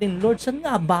gagawin natin. Lord, saan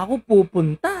nga ba ako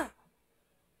pupunta?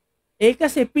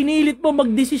 Kasi pinilit mo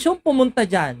magdesisyon pumunta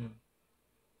dyan.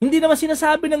 Hindi naman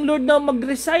sinasabi ng Lord na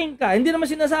mag-resign ka. Hindi naman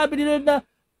sinasabi ni Lord na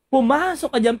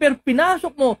pumasok ka dyan, pero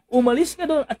pinasok mo, umalis ka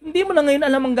doon, at hindi mo na ngayon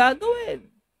alam ang gagawin.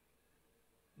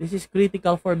 This is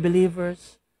critical for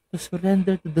believers to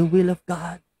surrender to the will of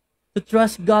God. To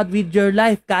trust God with your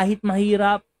life kahit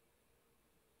mahirap.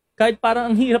 Kahit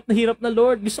parang ang hirap na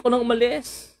Lord, gusto ko nang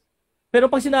umalis. Pero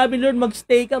pag sinabi ni Lord,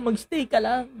 magstay ka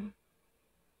lang.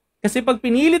 Kasi pag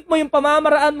pinilit mo yung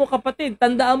pamamaraan mo, kapatid,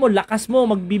 tandaan mo, lakas mo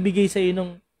magbibigay sa iyo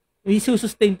ng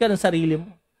isusustain ka ng sarili mo.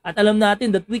 At alam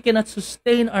natin that we cannot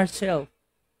sustain ourselves.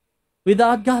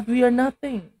 Without God, we are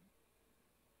nothing.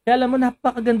 Kaya alam mo,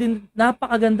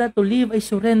 napakaganda to live a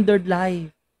surrendered life.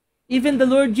 Even the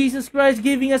Lord Jesus Christ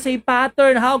giving us a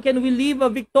pattern, how can we live a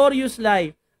victorious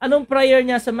life? Anong prayer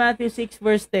niya sa Matthew 6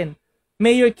 verse 10?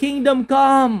 May your kingdom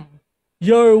come.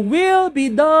 Your will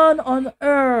be done on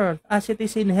earth as it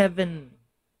is in heaven.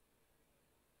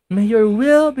 May your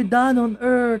will be done on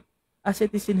earth as it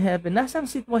is in heaven. Nasang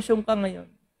sitwasyon ka ngayon?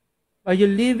 Are you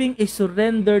living a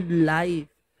surrendered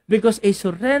life? Because a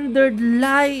surrendered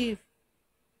life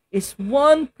is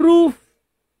one proof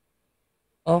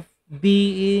of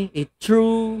being a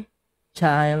true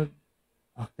child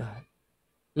of God.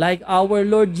 Like our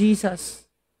Lord Jesus,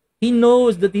 He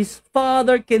knows that His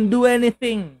Father can do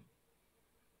anything.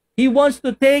 He wants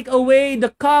to take away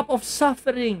the cup of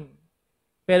suffering.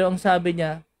 Pero ang sabi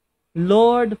niya,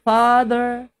 Lord,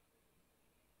 Father,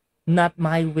 not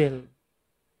my will,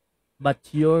 but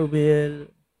your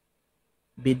will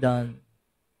be done.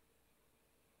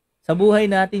 Sa buhay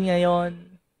natin ngayon,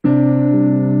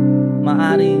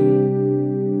 maaring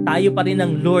tayo pa rin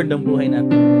ang Lord ng buhay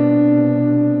natin.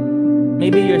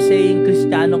 Maybe you're saying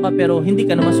Kristiyano ka pero hindi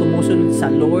ka naman sumusunod sa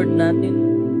Lord natin.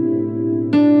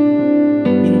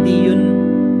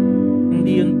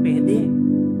 Hindi yun pwede.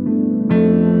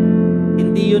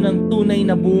 Hindi yun ang tunay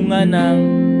na bunga ng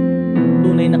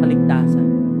tunay na kaligtasan.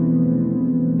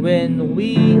 When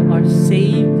we are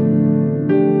saved,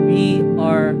 we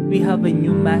have a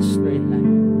new master in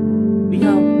life. We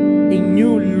have a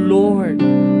new Lord.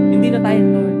 Hindi na tayo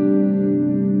Lord.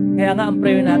 Kaya nga ang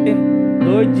prayer natin,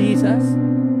 Lord Jesus,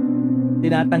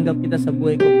 tinatanggap kita sa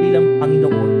buhay ko bilang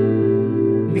Panginoon.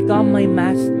 Become my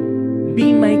master.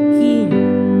 Be my king.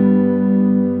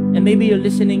 And maybe you're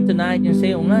listening tonight and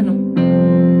say, nga no,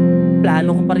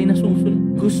 plano ko pa rin na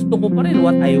susunod. Gusto ko pa rin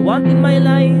what I want in my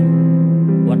life.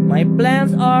 What my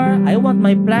plans are. I want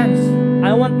my plans.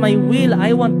 I want my will.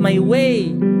 I want my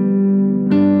way.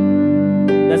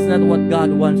 That's not what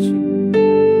God wants you.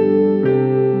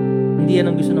 Hindi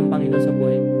yan ang gusto ng Panginoon sa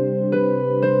buhay.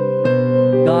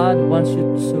 God wants you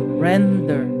to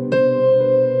surrender.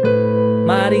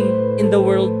 Maaring in the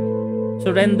world,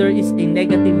 surrender is a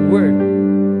negative word.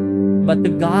 But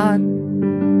to God,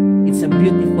 it's a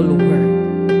beautiful word.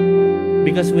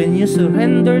 Because when you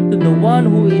surrender to the one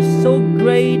who is so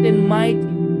great and mighty,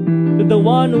 to the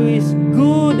one who is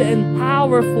good and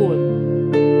powerful,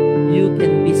 you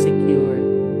can be secure.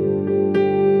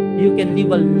 You can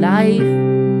live a life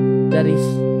that is,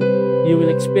 you will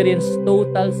experience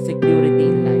total security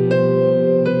in life.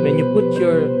 When you put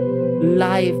your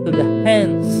life to the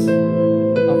hands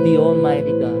of the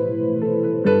Almighty God.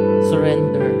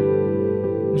 Surrender.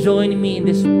 Join me in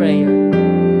this prayer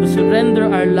to surrender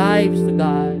our lives to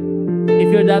God. If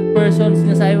you're that person,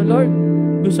 sinasabi mo, Lord,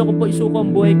 gusto ko po isuko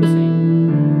ang buhay ko sa iyo.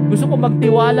 Gusto ko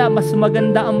magtiwala, mas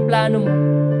maganda ang plano mo.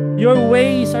 Your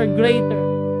ways are greater.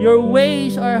 Your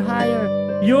ways are higher.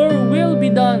 Your will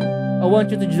be done. I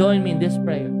want you to join me in this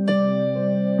prayer.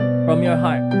 From your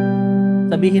heart.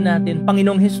 Sabihin natin,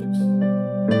 Panginoong Jesus.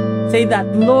 Say that,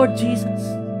 Lord Jesus,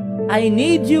 I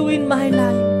need you in my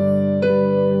life.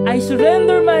 I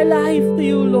surrender my life to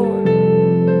you, Lord.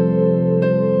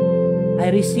 I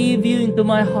receive you into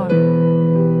my heart.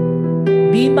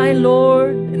 Be my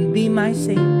Lord and be my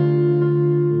Savior.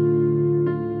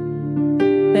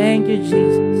 Thank you,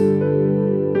 Jesus.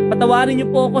 Patawarin niyo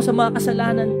po ako sa mga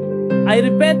kasalanan ko. I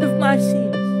repent of my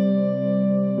sins.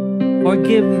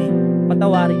 Forgive me.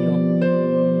 Patawarin niyo.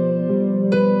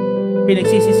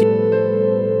 Pinagsisisi.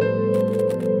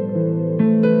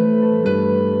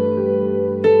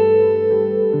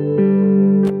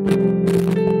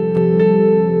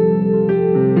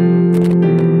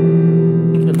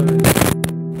 you, Lord.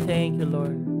 Thank you,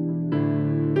 Lord.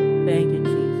 Thank you,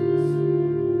 Jesus.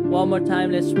 One more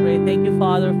time, let's pray. Thank you,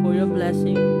 Father, for your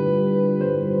blessing.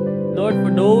 Lord,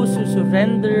 for those who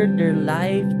surrendered their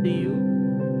life to you,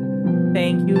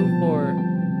 thank you for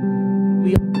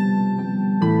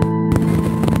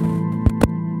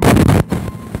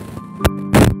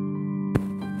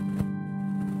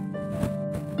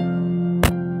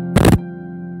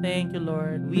Thank you,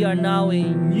 Lord. We are now a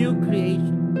new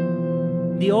creation.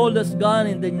 The old has gone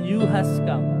and the new has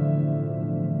come.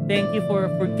 Thank you for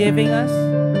forgiving us.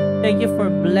 Thank you for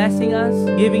blessing us,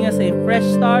 giving us a fresh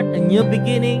start, a new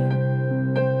beginning.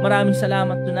 Maraming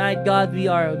salamat tonight, God. We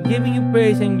are giving you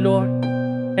praise and glory.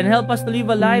 And help us to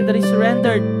live a life that is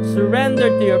surrendered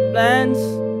to your plans,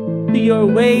 to your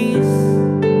ways,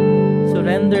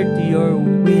 surrendered to your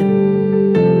will.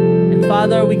 And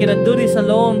Father, we cannot do this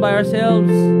alone by ourselves.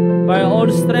 By our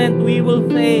own strength, we will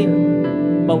fail.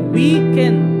 But we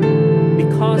can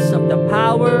because of the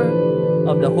power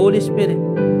of the Holy Spirit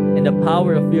and the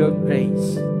power of your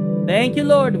grace. Thank you,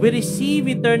 Lord. We receive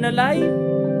eternal life.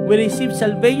 We receive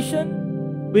salvation.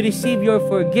 We receive your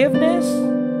forgiveness.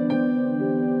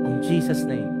 In Jesus'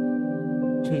 name.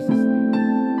 Jesus' name.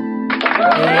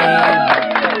 Amen.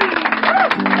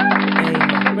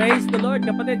 Amen. Praise the Lord.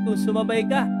 Kapatid, kung sumabay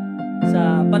ka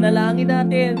sa panalangin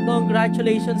natin,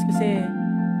 congratulations kasi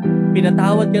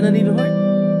pinatawad ka na ni Lord.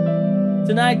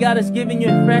 Tonight, God has given you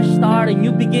a fresh start, a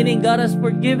new beginning. God has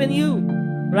forgiven you.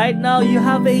 Right now, you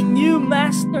have a new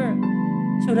master.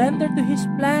 Surrender to His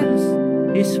plans.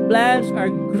 His plans are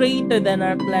greater than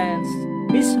our plans.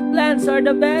 His plans are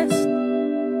the best.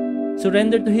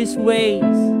 Surrender to His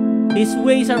ways. His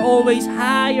ways are always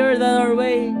higher than our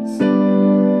ways.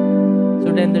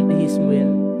 Surrender to His will.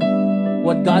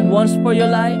 What God wants for your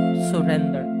life,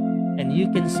 surrender. And you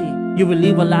can see, you will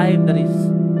live a life that is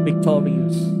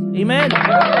victorious. Amen.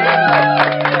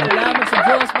 Salamat sa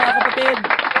Diyos, mga kapatid.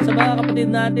 Sa mga kapatid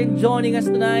natin joining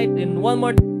us tonight. And one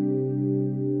more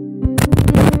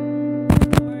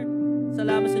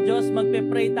salamat sa Diyos.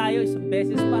 Magpe-pray tayo isang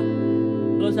beses pa.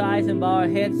 Close our eyes and bow our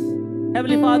heads.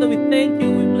 Heavenly Father, we thank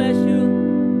you. We bless you.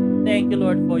 Thank you,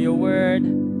 Lord, for your word.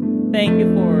 Thank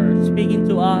you for speaking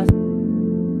to us.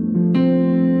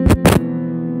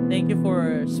 Thank you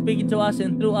for speaking to us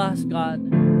and through us, God.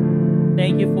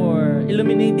 Thank you for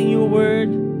illuminating your word.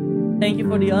 Thank you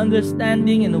for the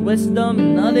understanding and the wisdom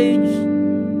and knowledge.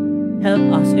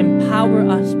 Help us, empower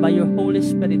us by your Holy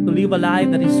Spirit to live a life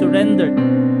that is surrendered.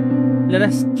 Let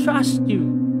us trust you.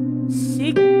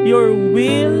 Seek your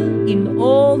will in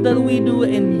all that we do,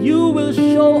 and you will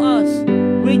show us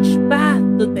which path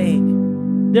to take.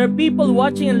 There are people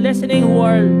watching and listening who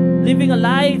are living a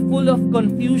life full of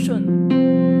confusion.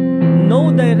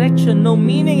 No direction, no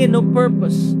meaning, and no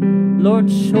purpose.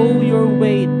 Lord, show your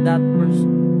way to that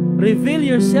person. Reveal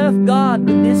yourself, God,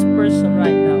 to this person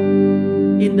right now.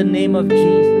 In the name of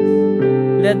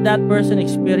Jesus. Let that person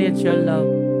experience your love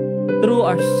through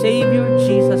our Savior,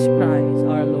 Jesus Christ,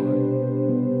 our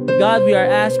Lord. God, we are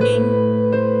asking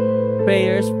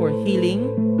prayers for healing,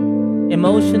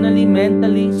 emotionally,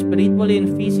 mentally, spiritually,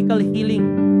 and physical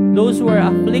healing. Those who are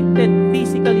afflicted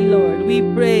physically, Lord, we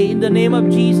pray in the name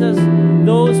of Jesus.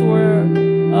 Those who are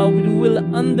will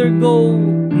undergo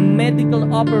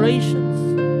medical operations,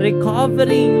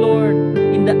 recovering, Lord,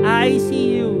 in the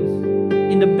ICUs,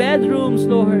 in the bedrooms,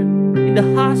 Lord, in the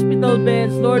hospital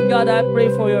beds. Lord God, I pray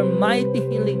for your mighty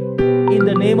healing. In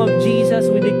the name of Jesus,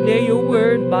 we declare your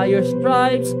word. By your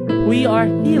stripes, we are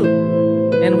healed.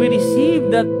 And we receive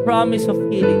that promise of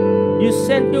healing. You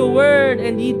sent your word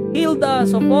and it healed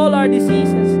us of all our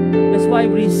diseases. That's why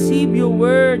we receive your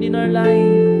word in our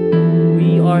life.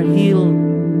 We are healed.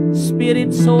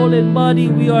 Spirit, soul, and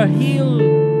body, we are healed.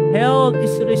 Health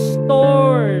is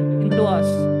restored into us.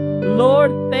 Lord,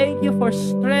 thank you for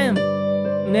strength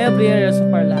in every areas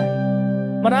of our life.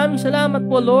 Maraming salamat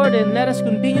po, Lord, and let us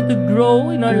continue to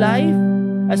grow in our life.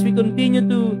 As we continue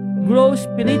to grow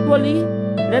spiritually,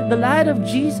 let the light of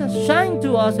Jesus shine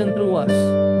to us and through us.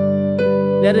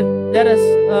 Let us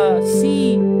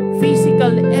see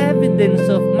physical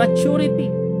evidence of maturity,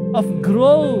 of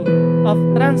growth, of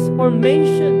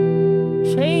transformation.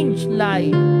 change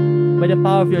life by the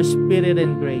power of your Spirit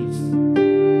and grace.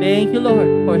 Thank you,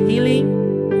 Lord, for healing,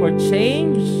 for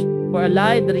change, for a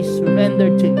life that is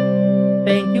surrendered to you.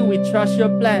 Thank you. We trust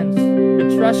your plans.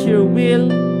 We trust your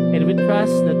will. And we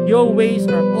trust that your ways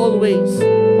are always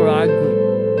for our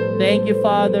good. Thank you,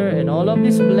 Father, and all of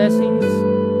these blessings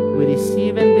we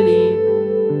receive and believe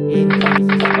in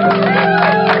Jesus'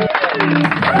 name.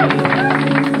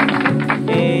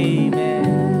 Amen.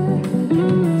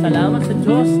 Salamat sa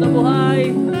Diyos na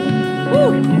buhay.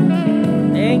 Woo!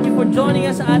 Thank you for joining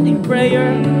us sa ating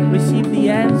prayer. Receive the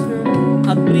answer.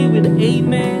 Agree with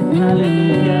Amen.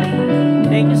 Hallelujah.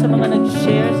 Thank you sa mga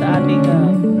nag-share sa ating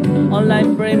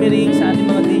online prayer meeting, sa ating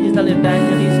mga digital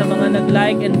evangelists, sa mga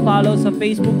nag-like and follow sa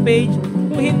Facebook page.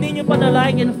 Kung hindi nyo pa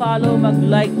na-like and follow,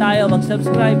 mag-like tayo,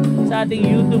 mag-subscribe sa ating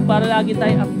YouTube para lagi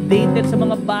tayo updated sa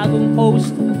mga bagong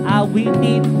post,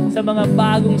 awitin, sa mga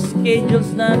bagong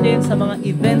schedules natin, sa mga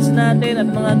events natin at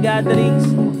mga gatherings.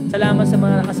 Salamat sa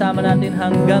mga nakasama natin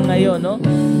hanggang ngayon, no?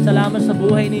 Salamat sa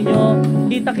buhay ninyo.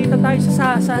 Kita-kita tayo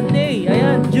sa Sunday.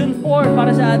 Ayan, June 4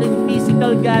 para sa ating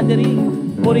physical gathering.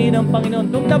 Purihin ang Panginoon.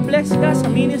 Kung na-bless ka sa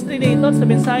ministry na ito, sa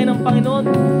mensahe ng Panginoon,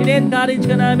 in-encourage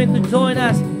ka namin to join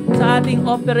us sa ating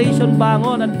Operation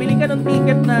Bangon. At pili ka ng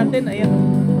ticket natin. Ayan.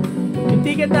 Yung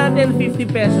ticket natin, 50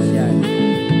 pesos yan.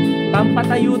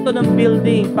 Pampatayo to ng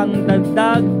building,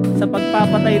 pangdagdag sa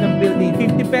pagpapatay ng building.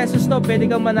 50 pesos to, pwede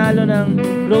kang manalo ng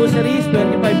groceries,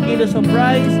 25 kilos of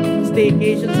rice,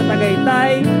 staycation sa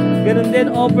Tagaytay, ganun din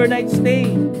overnight stay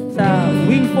sa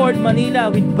Wingford,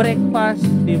 Manila with breakfast,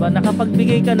 di ba?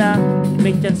 Nakapagbigay ka na,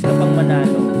 may chance ka pang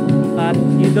manalo. At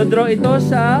i-draw ito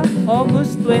sa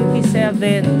August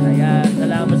 27. Ayan,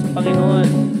 salamat sa Panginoon.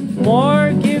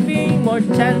 More giving, more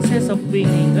chances of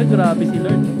winning. Ay, grabe si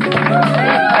Lord.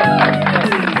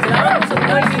 Salamat sa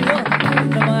buhay ninyo,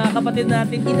 sa mga kapatid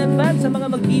natin in advance, sa mga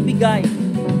magbibigay.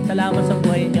 Salamat sa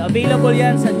buhay niyo. Available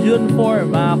yan sa June 4.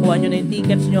 Makakuha nyo na yung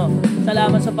tickets nyo.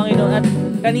 Salamat sa Panginoon. At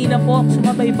kanina po,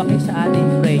 sumabay ba kayo sa ating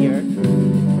prayer?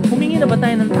 Humingi na ba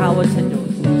tayo ng tawad sa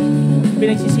Diyos?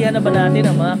 Pinagsisihan na ba natin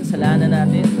ang mga kasalanan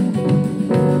natin?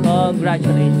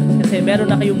 Congratulations. Kasi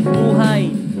meron na kayong buhay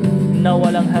na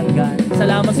walang hanggan.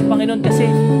 Salamat sa Panginoon kasi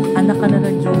anak ka na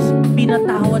ng Diyos.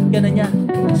 Pinatawad ka na niya.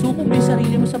 Suko mo yung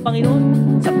sarili mo sa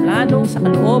Panginoon, sa plano, sa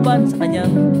kalooban, sa kanyang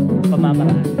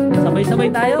pamamaraan. Sabay-sabay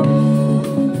tayo.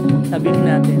 Sabihin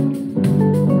natin,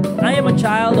 I am a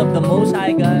child of the Most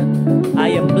High God.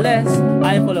 I am blessed.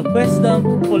 I am full of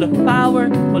wisdom, full of power,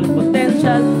 full of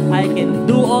potential. I can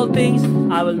do all things.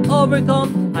 I will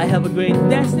overcome. I have a great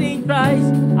destiny in Christ.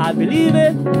 I believe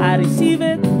it. I receive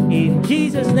it. In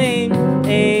Jesus' name,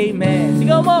 amen.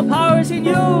 Sigaw mo, power is in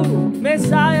you,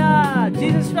 Messiah,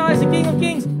 Jesus Christ, the King of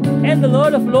Kings, and the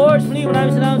Lord of Lords. Muli,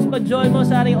 maraming salamat sa pag-join mo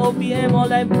sa ating OPM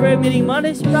online prayer meeting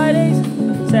Mondays, Fridays,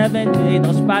 7 to 8.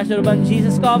 Ako si Pastor Bang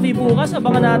Jesus Coffee. Bukas,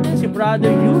 abangan natin si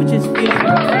Brother Huge is feeling.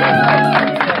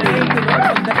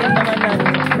 Pagdating naman ng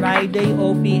Friday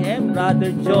OPM,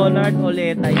 Brother Jonard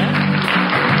Oleta yan.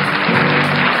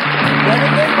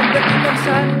 Ganun din, pagdating ng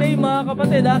Sunday, mga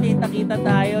kapatid, kita-kita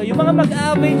tayo. Yung mga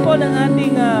mag-avail po ng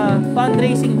ating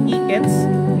fundraising tickets,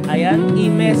 ayan,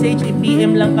 i-message,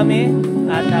 i-PM lang kami.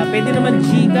 At pwede naman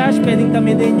Gcash, pwedeng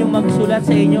kami din yung magsulat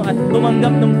sa inyo at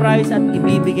tumanggap ng prize at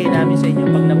ibibigay namin sa inyo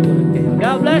pag napulot kayo.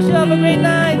 God bless you, have a great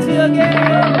night, see you again!